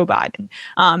towards Joe Biden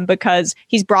because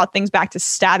he's brought things back to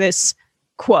status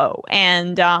quo.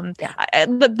 And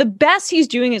the best he's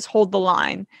doing is hold the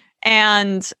line.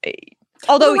 And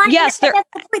although, yes, that's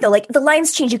the point, though. The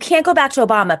lines change. You can't go back to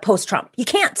Obama post-Trump. You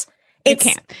can't.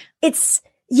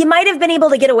 You might have been able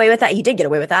to get away with that. He did get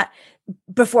away with that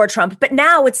before Trump. But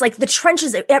now it's the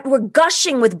trenches, we're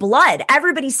gushing with blood.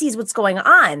 Everybody sees what's going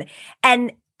on.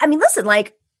 And listen,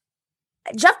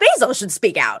 Jeff Bezos should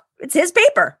speak out. It's his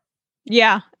paper.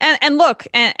 Yeah. And look,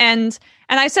 and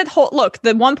I said, look,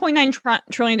 the $1.9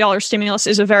 trillion stimulus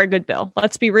is a very good bill.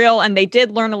 Let's be real. And they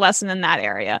did learn a lesson in that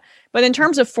area. But in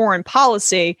terms of foreign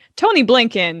policy, Tony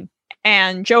Blinken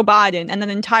and Joe Biden and an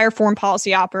entire foreign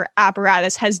policy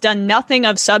apparatus has done nothing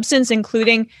of substance,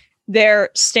 including their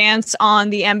stance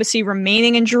on the embassy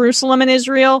remaining in Jerusalem and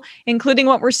Israel, including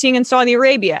what we're seeing in Saudi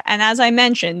Arabia. And as I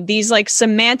mentioned, these like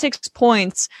semantics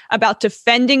points about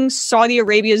defending Saudi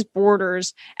Arabia's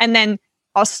borders and then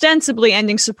ostensibly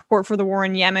ending support for the war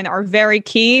in Yemen are very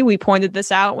key. We pointed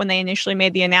this out when they initially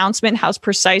made the announcement, how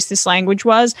precise this language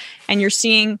was. And you're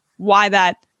seeing why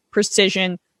that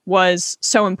precision was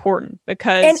so important,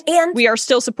 because and we are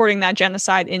still supporting that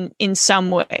genocide in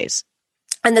some ways.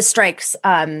 And the strikes,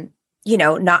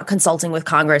 not consulting with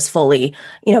Congress fully,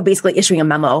 basically issuing a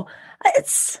memo.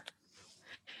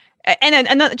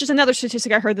 And just another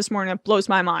statistic I heard this morning that blows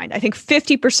my mind. I think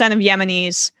 50% of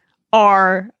Yemenis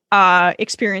are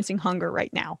experiencing hunger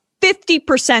right now.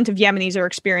 50% of Yemenis are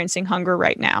experiencing hunger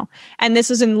right now. And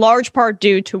this is in large part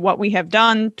due to what we have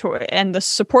done and the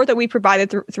support that we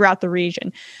provided throughout the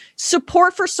region.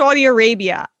 Support for Saudi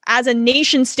Arabia as a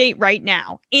nation state right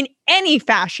now in any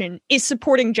fashion is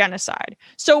supporting genocide.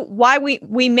 So why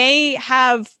we may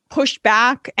have pushed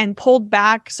back and pulled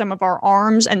back some of our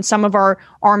arms and some of our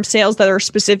arms sales that are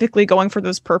specifically going for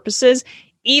those purposes,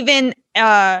 even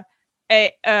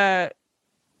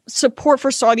support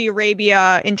for Saudi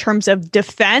Arabia in terms of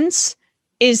defense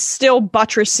is still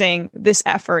buttressing this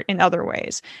effort in other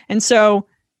ways. And so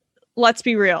let's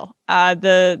be real.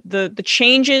 The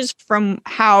changes from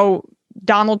how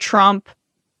Donald Trump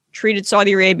treated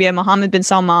Saudi Arabia, Mohammed bin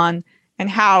Salman, and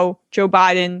how Joe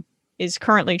Biden is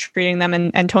currently treating them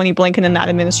and Tony Blinken in that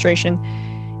administration,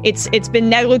 it's been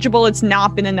negligible. It's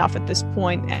not been enough at this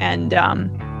point. And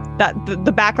that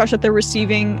the backlash that they're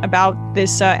receiving about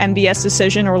this MBS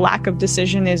decision or lack of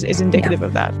decision is indicative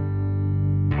of that.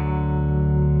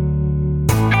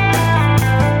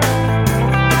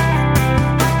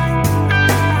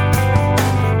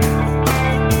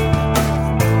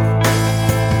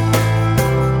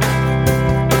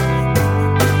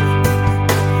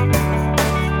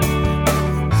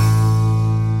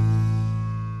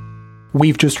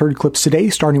 We've just heard clips today,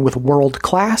 starting with World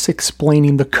Class,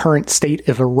 explaining the current state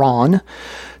of Iran.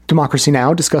 Democracy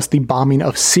Now! Discussed the bombing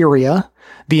of Syria.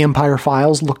 The Empire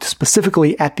Files looked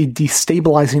specifically at the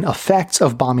destabilizing effects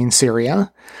of bombing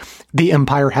Syria. The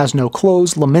Empire Has No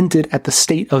Clothes lamented at the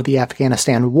state of the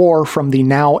Afghanistan war from the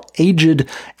now aged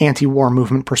anti-war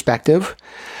movement perspective.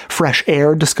 Fresh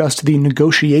Air discussed the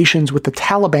negotiations with the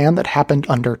Taliban that happened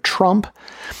under Trump.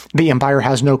 The Empire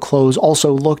Has No Clothes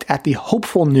also looked at the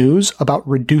hopeful news about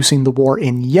reducing the war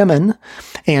in Yemen,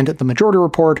 and the Majority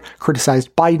Report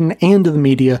criticized Biden and the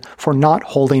media for not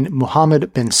holding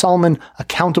Mohammed bin Salman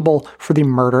accountable for the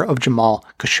murder of Jamal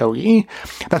Khashoggi.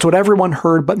 That's what everyone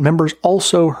heard, but members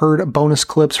also heard bonus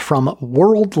clips from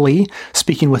Worldly,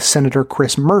 speaking with Senator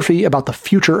Chris Murphy about the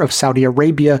future of Saudi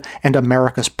Arabia and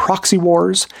America's proxy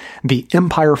wars. The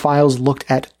Empire Files looked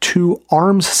at 2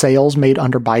 arms sales made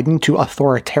under Biden to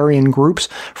authoritarian groups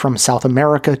from South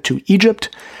America to Egypt,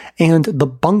 and The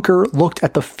Bunker looked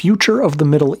at the future of the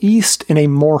Middle East in a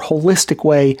more holistic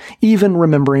way, even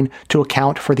remembering to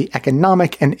account for the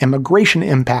economic and immigration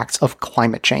impacts of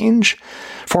climate change.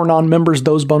 For non-members,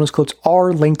 those bonus clips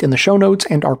are linked in the show notes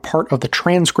and are part of the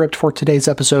transcript for today's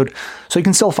episode, so you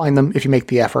can still find them if you make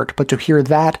the effort. But to hear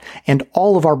that and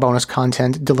all of our bonus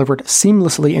content delivered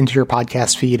seamlessly into your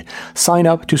podcast feed, sign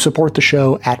up to support the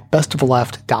show at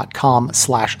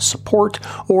bestoftheleft.com/support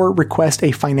or request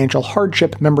a financial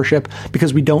hardship membership,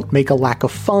 because we don't make a lack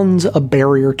of funds a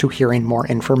barrier to hearing more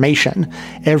information.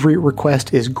 Every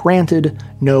request is granted,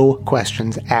 no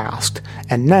questions asked.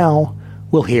 And now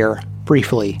we'll hear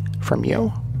briefly from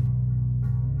you.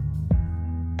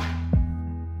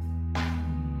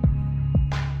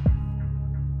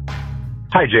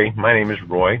 Hi, Jay. My name is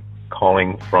Roy,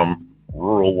 calling from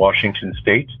rural Washington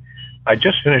State. I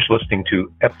just finished listening to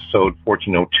episode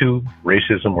 1402,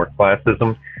 Racism or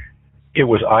Classism. It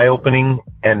was eye-opening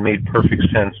and made perfect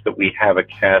sense that we have a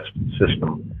caste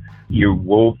system. You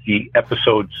wove the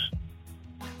episodes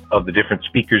of the different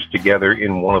speakers together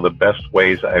in one of the best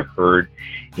ways I've heard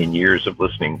in years of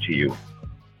listening to you.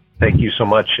 Thank you so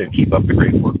much, and keep up the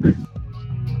great work.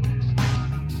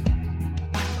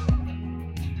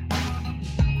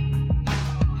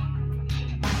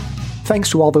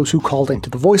 Thanks to all those who called into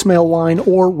the voicemail line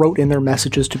or wrote in their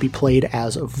messages to be played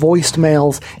as voiced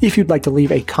mails. If you'd like to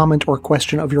leave a comment or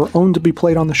question of your own to be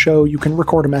played on the show, you can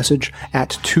record a message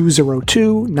at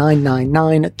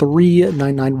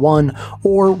 202-999-3991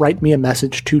 or write me a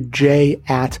message to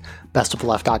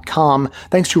j@bestoftheleft.com.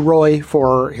 Thanks to Roy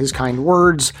for his kind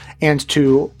words, and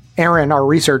to Erin, our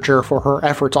researcher, for her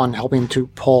efforts on helping to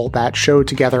pull that show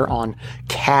together on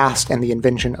caste and the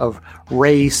invention of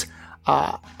race.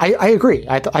 I agree.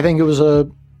 I think it was a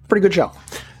pretty good show.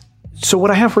 So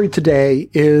what I have for you today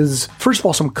is, first of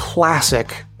all, some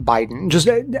classic Biden. Just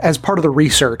as part of the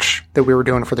research that we were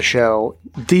doing for the show,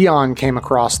 Dion came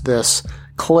across this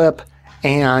clip,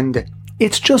 and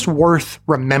it's just worth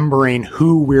remembering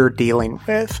who we're dealing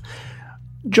with.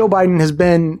 Joe Biden has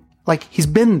been, he's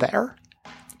been there,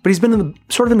 but he's been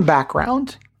sort of in the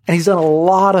background, and he's done a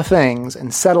lot of things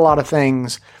and said a lot of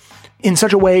things in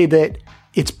such a way that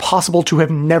it's possible to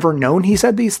have never known he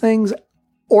said these things,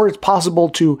 or it's possible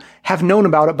to have known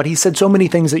about it, but he said so many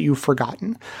things that you've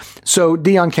forgotten. So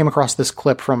Dion came across this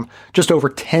clip from just over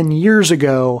 10 years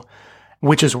ago,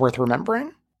 which is worth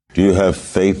remembering. Do you have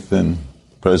faith in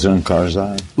President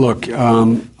Karzai? Look,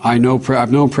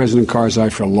 I've known President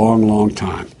Karzai for a long, long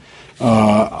time.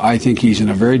 I think he's in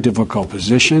a very difficult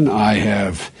position.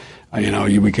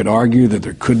 We could argue that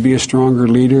there could be a stronger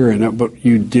leader, but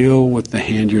you deal with the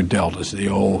hand you're dealt, as the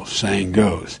old saying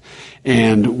goes.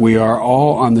 And we are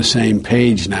all on the same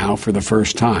page now for the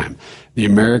first time. The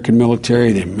American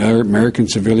military, the American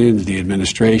civilians, the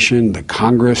administration, the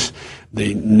Congress,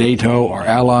 the NATO, our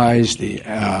allies, the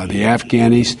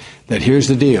Afghanis, that here's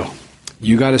the deal.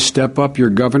 You got to step up your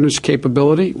governance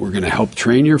capability. We're going to help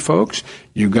train your folks.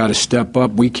 You got to step up.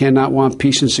 We cannot want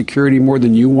peace and security more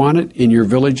than you want it in your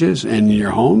villages and in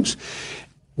your homes.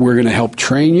 We're going to help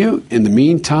train you. In the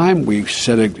meantime, we've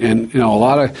set a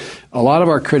lot of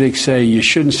our critics say you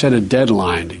shouldn't set a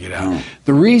deadline to get out.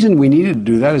 The reason we needed to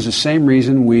do that is the same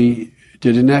reason we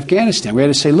did in Afghanistan. We had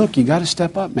to say, look, you got to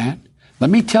step up, man. Let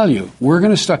me tell you, we're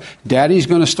going to start. Daddy's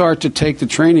going to start to take the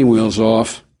training wheels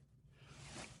off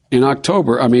in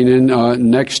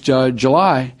next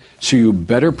July. So you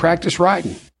better practice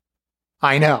riding.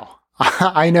 I know.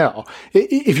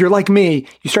 If you're like me,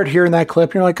 you start hearing that clip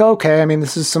and you're like, okay,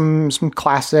 this is some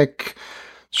classic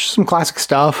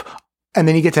stuff. And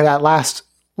then you get to that last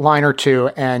line or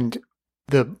two and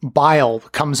the bile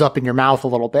comes up in your mouth a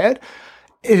little bit.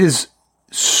 It is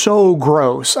so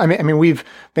gross. We've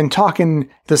been talking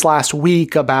this last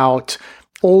week about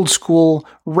old school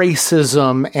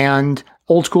racism and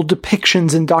old school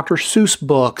depictions in Dr. Seuss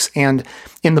books. And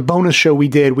in the bonus show we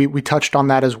did, we touched on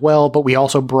that as well, but we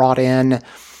also brought in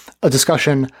a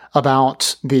discussion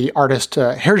about the artist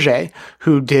Hergé,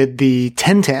 who did the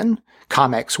Tintin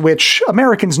comics, which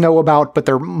Americans know about, but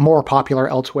they're more popular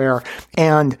elsewhere.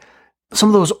 And some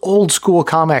of those old school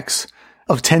comics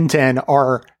of Tintin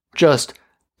are just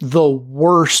the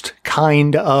worst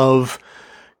kind of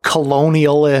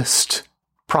colonialist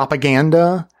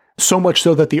propaganda, so much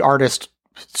so that the artist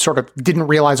sort of didn't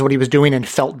realize what he was doing and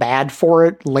felt bad for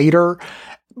it later.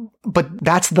 But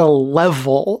that's the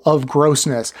level of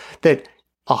grossness that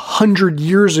 100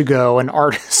 years ago, an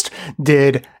artist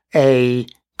did a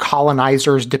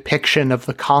colonizer's depiction of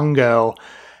the Congo.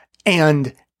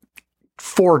 And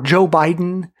for Joe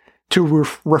Biden to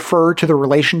refer to the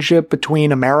relationship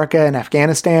between America and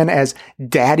Afghanistan as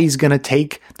daddy's going to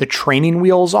take the training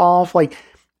wheels off,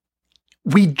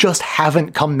 we just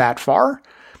haven't come that far.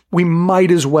 We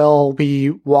might as well be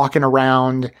walking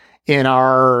around in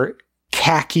our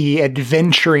khaki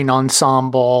adventuring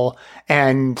ensemble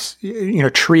and,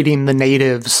 treating the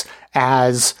natives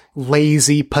as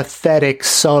lazy, pathetic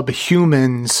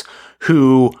subhumans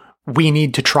who we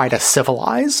need to try to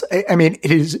civilize.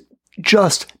 It is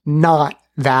just not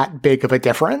that big of a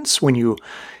difference when you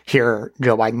hear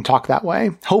Joe Biden talk that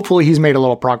way. Hopefully he's made a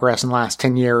little progress in the last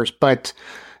 10 years, but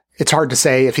it's hard to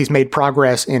say if he's made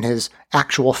progress in his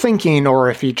actual thinking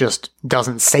or if he just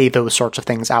doesn't say those sorts of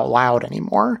things out loud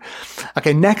anymore.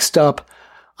 Okay, next up,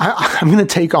 I'm going to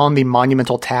take on the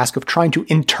monumental task of trying to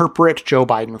interpret Joe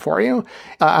Biden for you.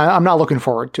 I'm not looking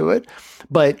forward to it,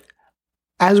 but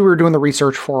as we were doing the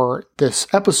research for this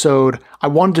episode, I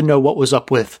wanted to know what was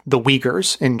up with the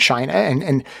Uyghurs in China,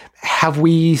 and have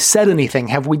we said anything?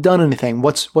 Have we done anything?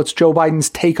 What's Joe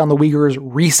Biden's take on the Uyghurs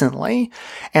recently?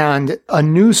 And a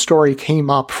news story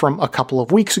came up from a couple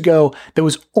of weeks ago that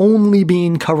was only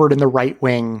being covered in the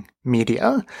right-wing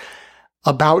media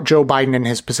about Joe Biden and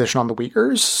his position on the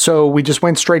Uyghurs. So we just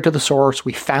went straight to the source.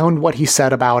 We found what he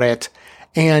said about it,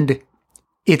 and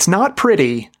it's not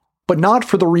pretty, but not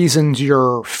for the reasons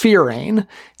you're fearing.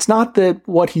 It's not that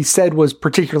what he said was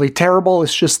particularly terrible.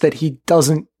 It's just that he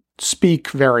doesn't speak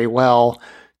very well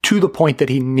to the point that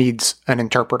he needs an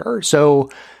interpreter. So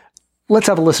let's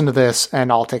have a listen to this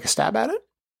and I'll take a stab at it.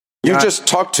 You just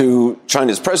talked to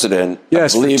China's president.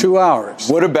 Yes, for 2 hours.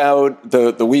 What about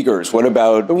the Uyghurs? What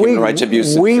about human rights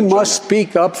abuses? We must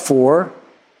speak up for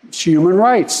human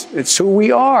rights. It's who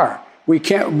we are. We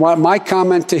can't. My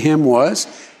comment to him was,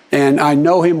 and I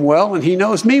know him well, and he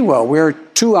knows me well. We're a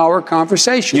 2-hour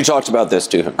conversation. You talked about this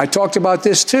to him. I talked about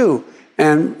this too.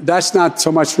 And that's not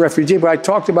so much refugee, but I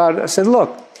talked about it. I said,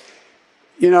 look,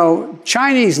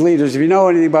 Chinese leaders, if you know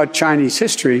anything about Chinese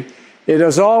history, it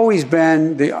has always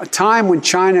been the time when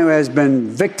China has been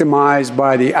victimized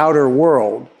by the outer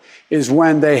world is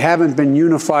when they haven't been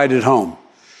unified at home.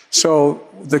 So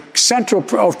the central,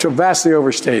 vastly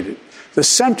overstated, the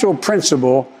central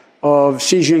principle of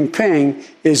Xi Jinping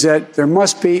is that there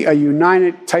must be a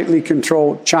united, tightly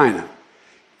controlled China.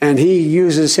 And he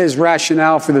uses his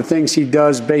rationale for the things he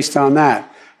does based on that.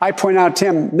 I point out to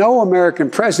him, no American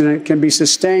president can be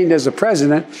sustained as a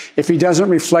president if he doesn't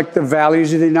reflect the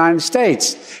values of the United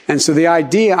States. And so the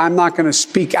idea, I'm not going to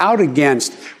speak out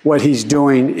against what he's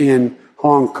doing in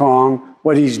Hong Kong,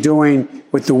 what he's doing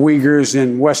with the Uyghurs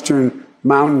in western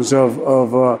mountains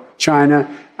of China,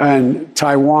 and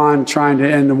Taiwan trying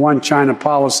to end the one China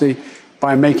policy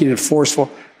by making it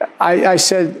forceful. I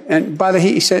said, and by the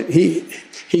way, he said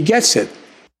he gets it.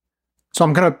 So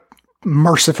I'm going to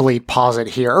mercifully pause it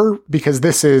here because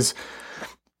this is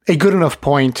a good enough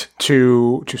point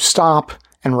to stop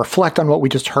and reflect on what we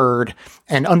just heard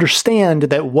and understand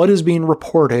that what is being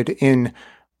reported in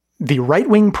the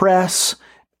right-wing press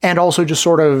and also just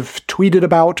sort of tweeted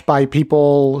about by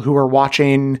people who are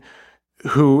watching,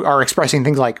 who are expressing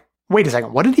things like, wait a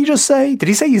second, what did he just say? Did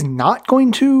he say he's not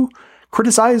going to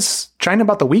criticize China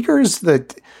about the Uyghurs?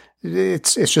 That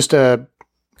it's just a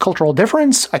cultural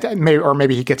difference? Or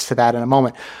maybe he gets to that in a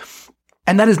moment.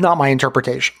 And that is not my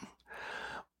interpretation.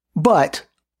 But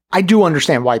I do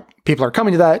understand why people are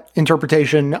coming to that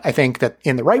interpretation. I think that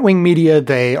in the right-wing media,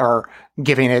 they are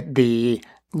giving it the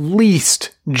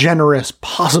least generous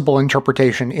possible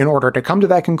interpretation in order to come to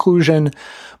that conclusion.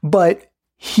 But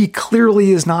he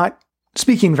clearly is not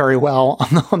speaking very well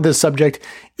on this subject,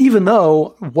 even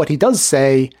though what he does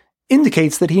say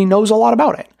indicates that he knows a lot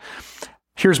about it.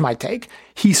 Here's my take.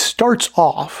 He starts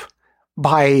off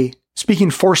by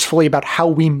speaking forcefully about how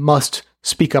we must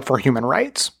speak up for human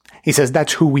rights. He says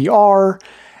that's who we are,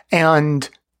 and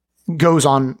goes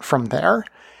on from there.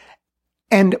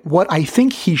 And what I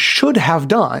think he should have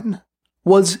done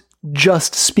was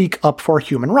just speak up for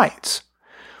human rights.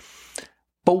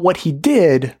 But what he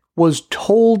did was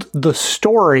told the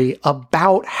story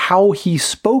about how he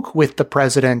spoke with the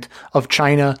president of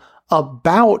China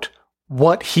about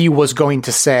what he was going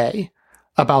to say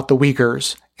about the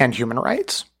Uyghurs and human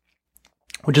rights,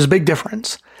 which is a big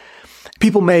difference.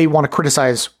 People may want to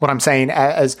criticize what I'm saying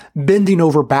as bending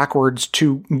over backwards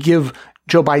to give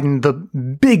Joe Biden the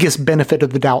biggest benefit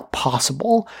of the doubt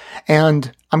possible.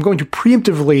 And I'm going to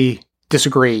preemptively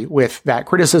disagree with that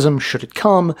criticism should it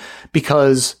come,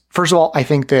 because first of all, I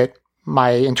think that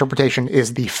my interpretation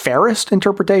is the fairest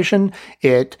interpretation.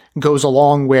 It goes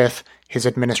along with his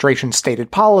administration's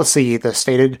stated policy, the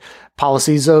stated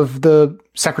policies of the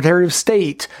Secretary of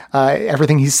State,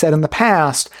 everything he's said in the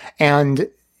past. And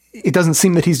it doesn't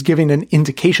seem that he's giving an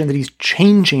indication that he's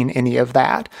changing any of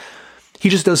that. He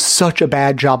just does such a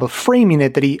bad job of framing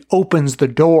it that he opens the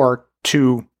door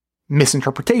to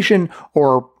misinterpretation,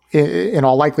 or in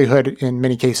all likelihood, in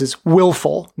many cases,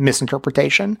 willful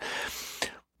misinterpretation.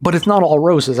 But it's not all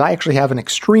roses. I actually have an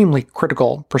extremely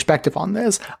critical perspective on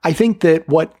this. I think that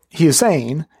what he is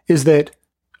saying is that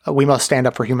we must stand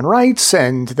up for human rights,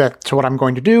 and that's what I'm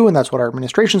going to do, and that's what our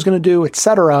administration is going to do,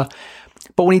 etc.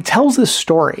 But when he tells this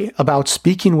story about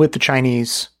speaking with the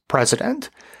Chinese president,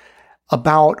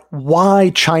 about why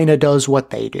China does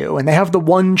what they do, and they have the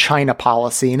one China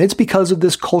policy, and it's because of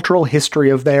this cultural history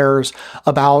of theirs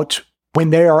about when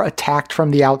they are attacked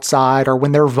from the outside or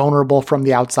when they're vulnerable from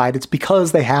the outside, it's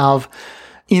because they have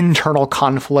internal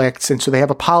conflicts. And so they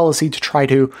have a policy to try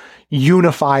to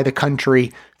unify the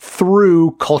country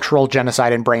through cultural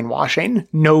genocide and brainwashing.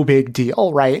 No big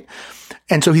deal, right?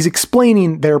 And so he's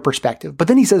explaining their perspective. But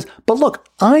then he says, but look,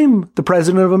 I'm the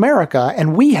president of America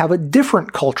and we have a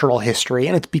different cultural history.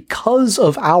 And it's because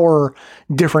of our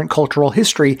different cultural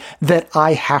history that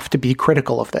I have to be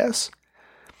critical of this.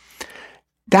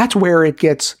 That's where it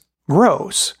gets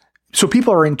gross. So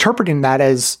people are interpreting that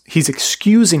as he's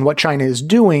excusing what China is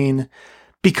doing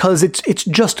because it's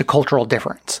just a cultural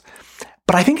difference.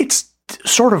 But I think it's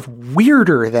sort of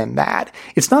weirder than that.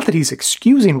 It's not that he's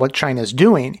excusing what China is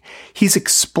doing. He's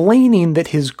explaining that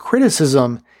his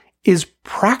criticism is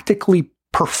practically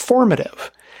performative,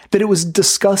 that it was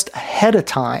discussed ahead of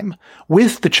time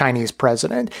with the Chinese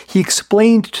president. He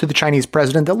explained to the Chinese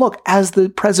president that, look, as the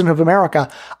president of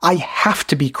America, I have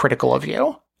to be critical of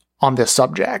you on this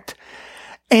subject.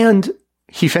 And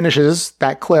he finishes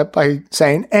that clip by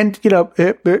saying, and,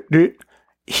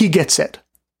 he gets it.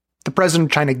 The president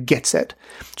of China gets it.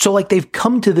 So, they've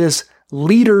come to this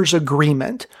leaders'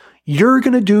 agreement. you're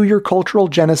going to do your cultural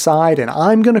genocide and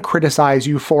I'm going to criticize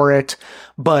you for it,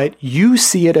 but you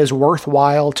see it as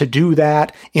worthwhile to do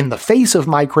that in the face of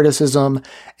my criticism,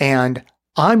 and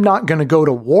I'm not going to go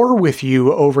to war with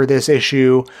you over this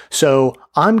issue, so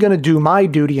I'm going to do my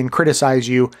duty and criticize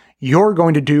you. You're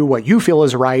going to do what you feel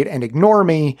is right and ignore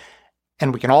me,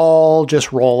 and we can all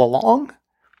just roll along.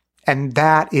 And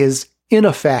that is, in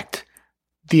effect,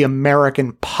 the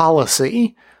American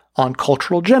policy on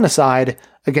cultural genocide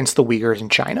against the Uyghurs in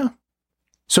China.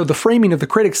 So the framing of the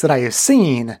critics that I have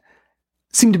seen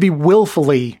seem to be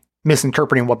willfully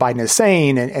misinterpreting what Biden is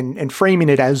saying and framing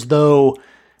it as though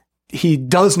he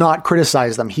does not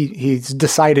criticize them. He's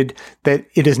decided that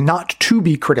it is not to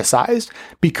be criticized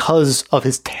because of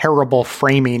his terrible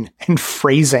framing and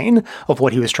phrasing of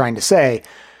what he was trying to say.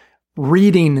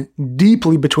 Reading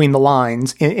deeply between the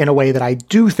lines in a way that I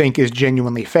do think is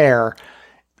genuinely fair,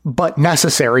 but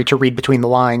necessary to read between the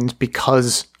lines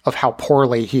because of how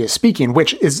poorly he is speaking,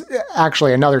 which is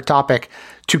actually another topic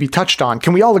to be touched on.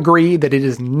 Can we all agree that it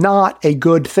is not a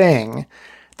good thing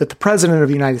that the President of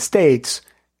the United States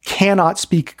cannot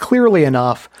speak clearly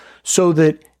enough so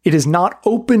that it is not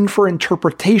open for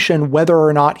interpretation whether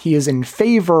or not he is in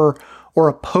favor or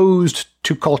opposed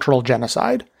to cultural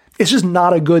genocide? It's just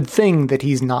not a good thing that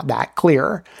he's not that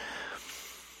clear.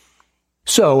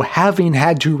 So, having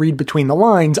had to read between the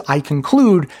lines, I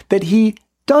conclude that he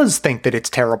does think that it's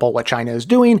terrible what China is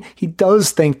doing. He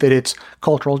does think that it's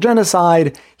cultural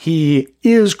genocide. He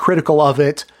is critical of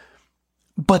it.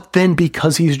 But then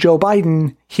because he's Joe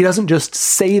Biden, he doesn't just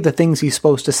say the things he's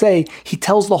supposed to say. He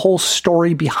tells the whole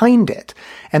story behind it.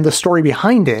 And the story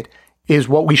behind it is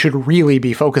what we should really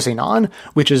be focusing on,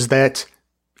 which is that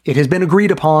it has been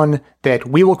agreed upon that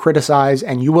we will criticize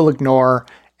and you will ignore,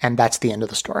 and that's the end of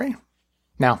the story.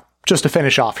 Now, just to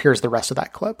finish off, here's the rest of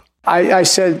that clip. I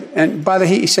said, and by the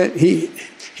way, he said he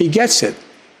gets it.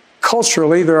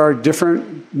 Culturally, there are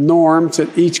different norms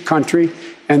at each country,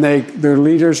 and their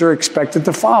leaders are expected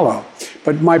to follow.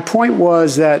 But my point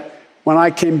was that when I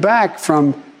came back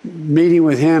from meeting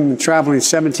with him and traveling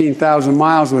 17,000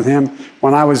 miles with him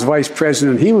when I was vice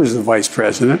president, he was the vice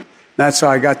president. That's how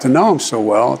I got to know him so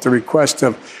well, at the request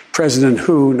of President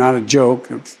Hu, not a joke,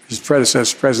 his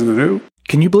predecessor, President Hu.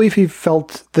 Can you believe he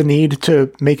felt the need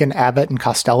to make an Abbott and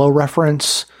Costello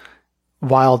reference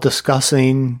while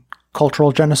discussing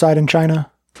cultural genocide in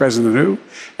China? President Hu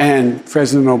and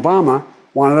President Obama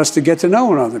wanted us to get to know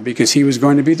one another because he was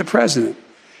going to be the president.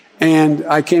 And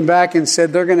I came back and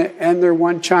said they're going to end their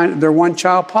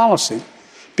one-child policy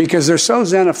because they're so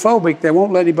xenophobic they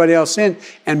won't let anybody else in,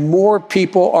 and more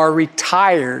people are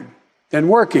retired than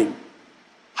working.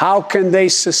 How can they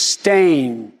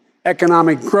sustain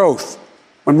economic growth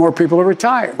when more people are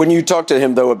retired? When you talk to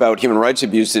him, though, about human rights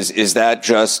abuses, is that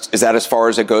as far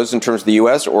as it goes in terms of the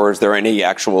U.S., or is there any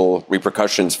actual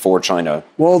repercussions for China?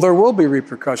 Well, there will be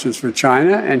repercussions for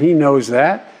China, and he knows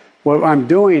that. What I'm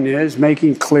doing is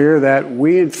making clear that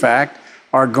we, in fact,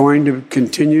 are going to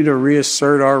continue to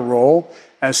reassert our role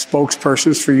as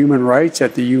spokespersons for human rights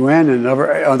at the UN and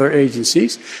other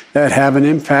agencies that have an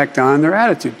impact on their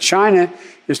attitude. China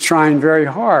is trying very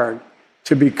hard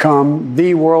to become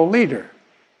the world leader.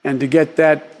 And to get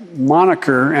that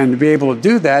moniker and to be able to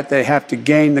do that, they have to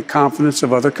gain the confidence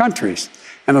of other countries.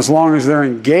 And as long as they're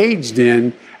engaged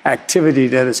in activity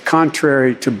that is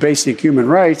contrary to basic human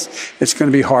rights, it's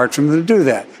going to be hard for them to do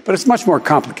that. But it's much more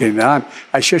complicated than that.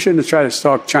 I shouldn't try to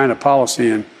talk China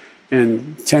policy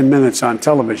in 10 minutes on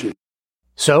television.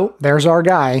 So there's our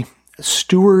guy,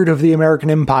 steward of the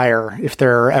American empire, if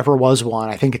there ever was one.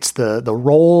 I think it's the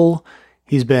role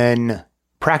he's been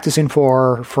practicing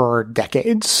for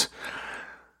decades.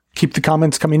 Keep the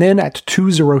comments coming in at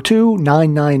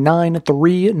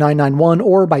 202-999-3991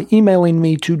 or by emailing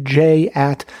me to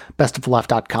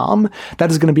j@bestofleft.com. That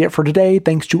is going to be it for today.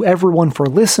 Thanks to everyone for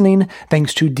listening.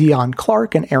 Thanks to Dion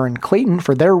Clark and Aaron Clayton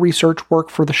for their research work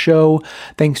for the show.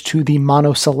 Thanks to the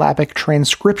monosyllabic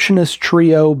transcriptionist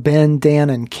trio, Ben, Dan,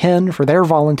 and Ken, for their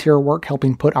volunteer work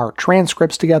helping put our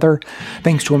transcripts together.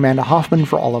 Thanks to Amanda Hoffman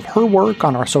for all of her work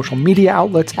on our social media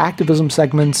outlets, activism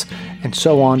segments, and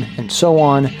so on and so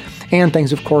on. And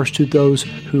thanks, of course, to those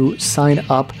who sign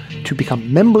up to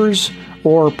become members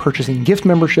or purchasing gift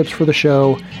memberships for the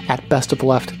show at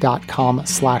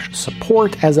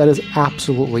bestofleft.com/support, as that is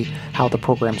absolutely how the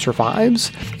program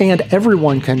survives. And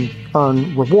everyone can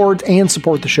earn rewards and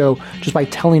support the show just by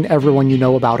telling everyone you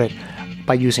know about it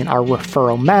by using our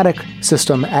Refer-O-Matic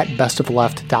system at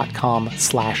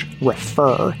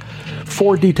bestofleft.com/refer.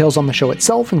 For details on the show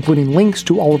itself, including links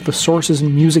to all of the sources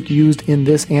and music used in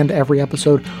this and every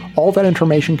episode, all that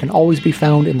information can always be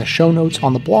found in the show notes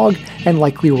on the blog and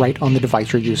likely right on the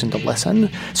device you're using to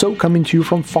listen. So, coming to you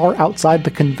from far outside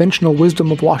the conventional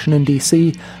wisdom of Washington,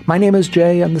 D.C., my name is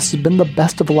Jay, and this has been the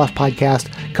Best of the Left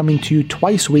podcast, coming to you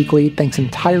twice weekly, thanks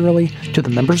entirely to the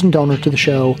members and donors to the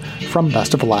show from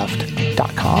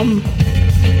bestoftheleft.com.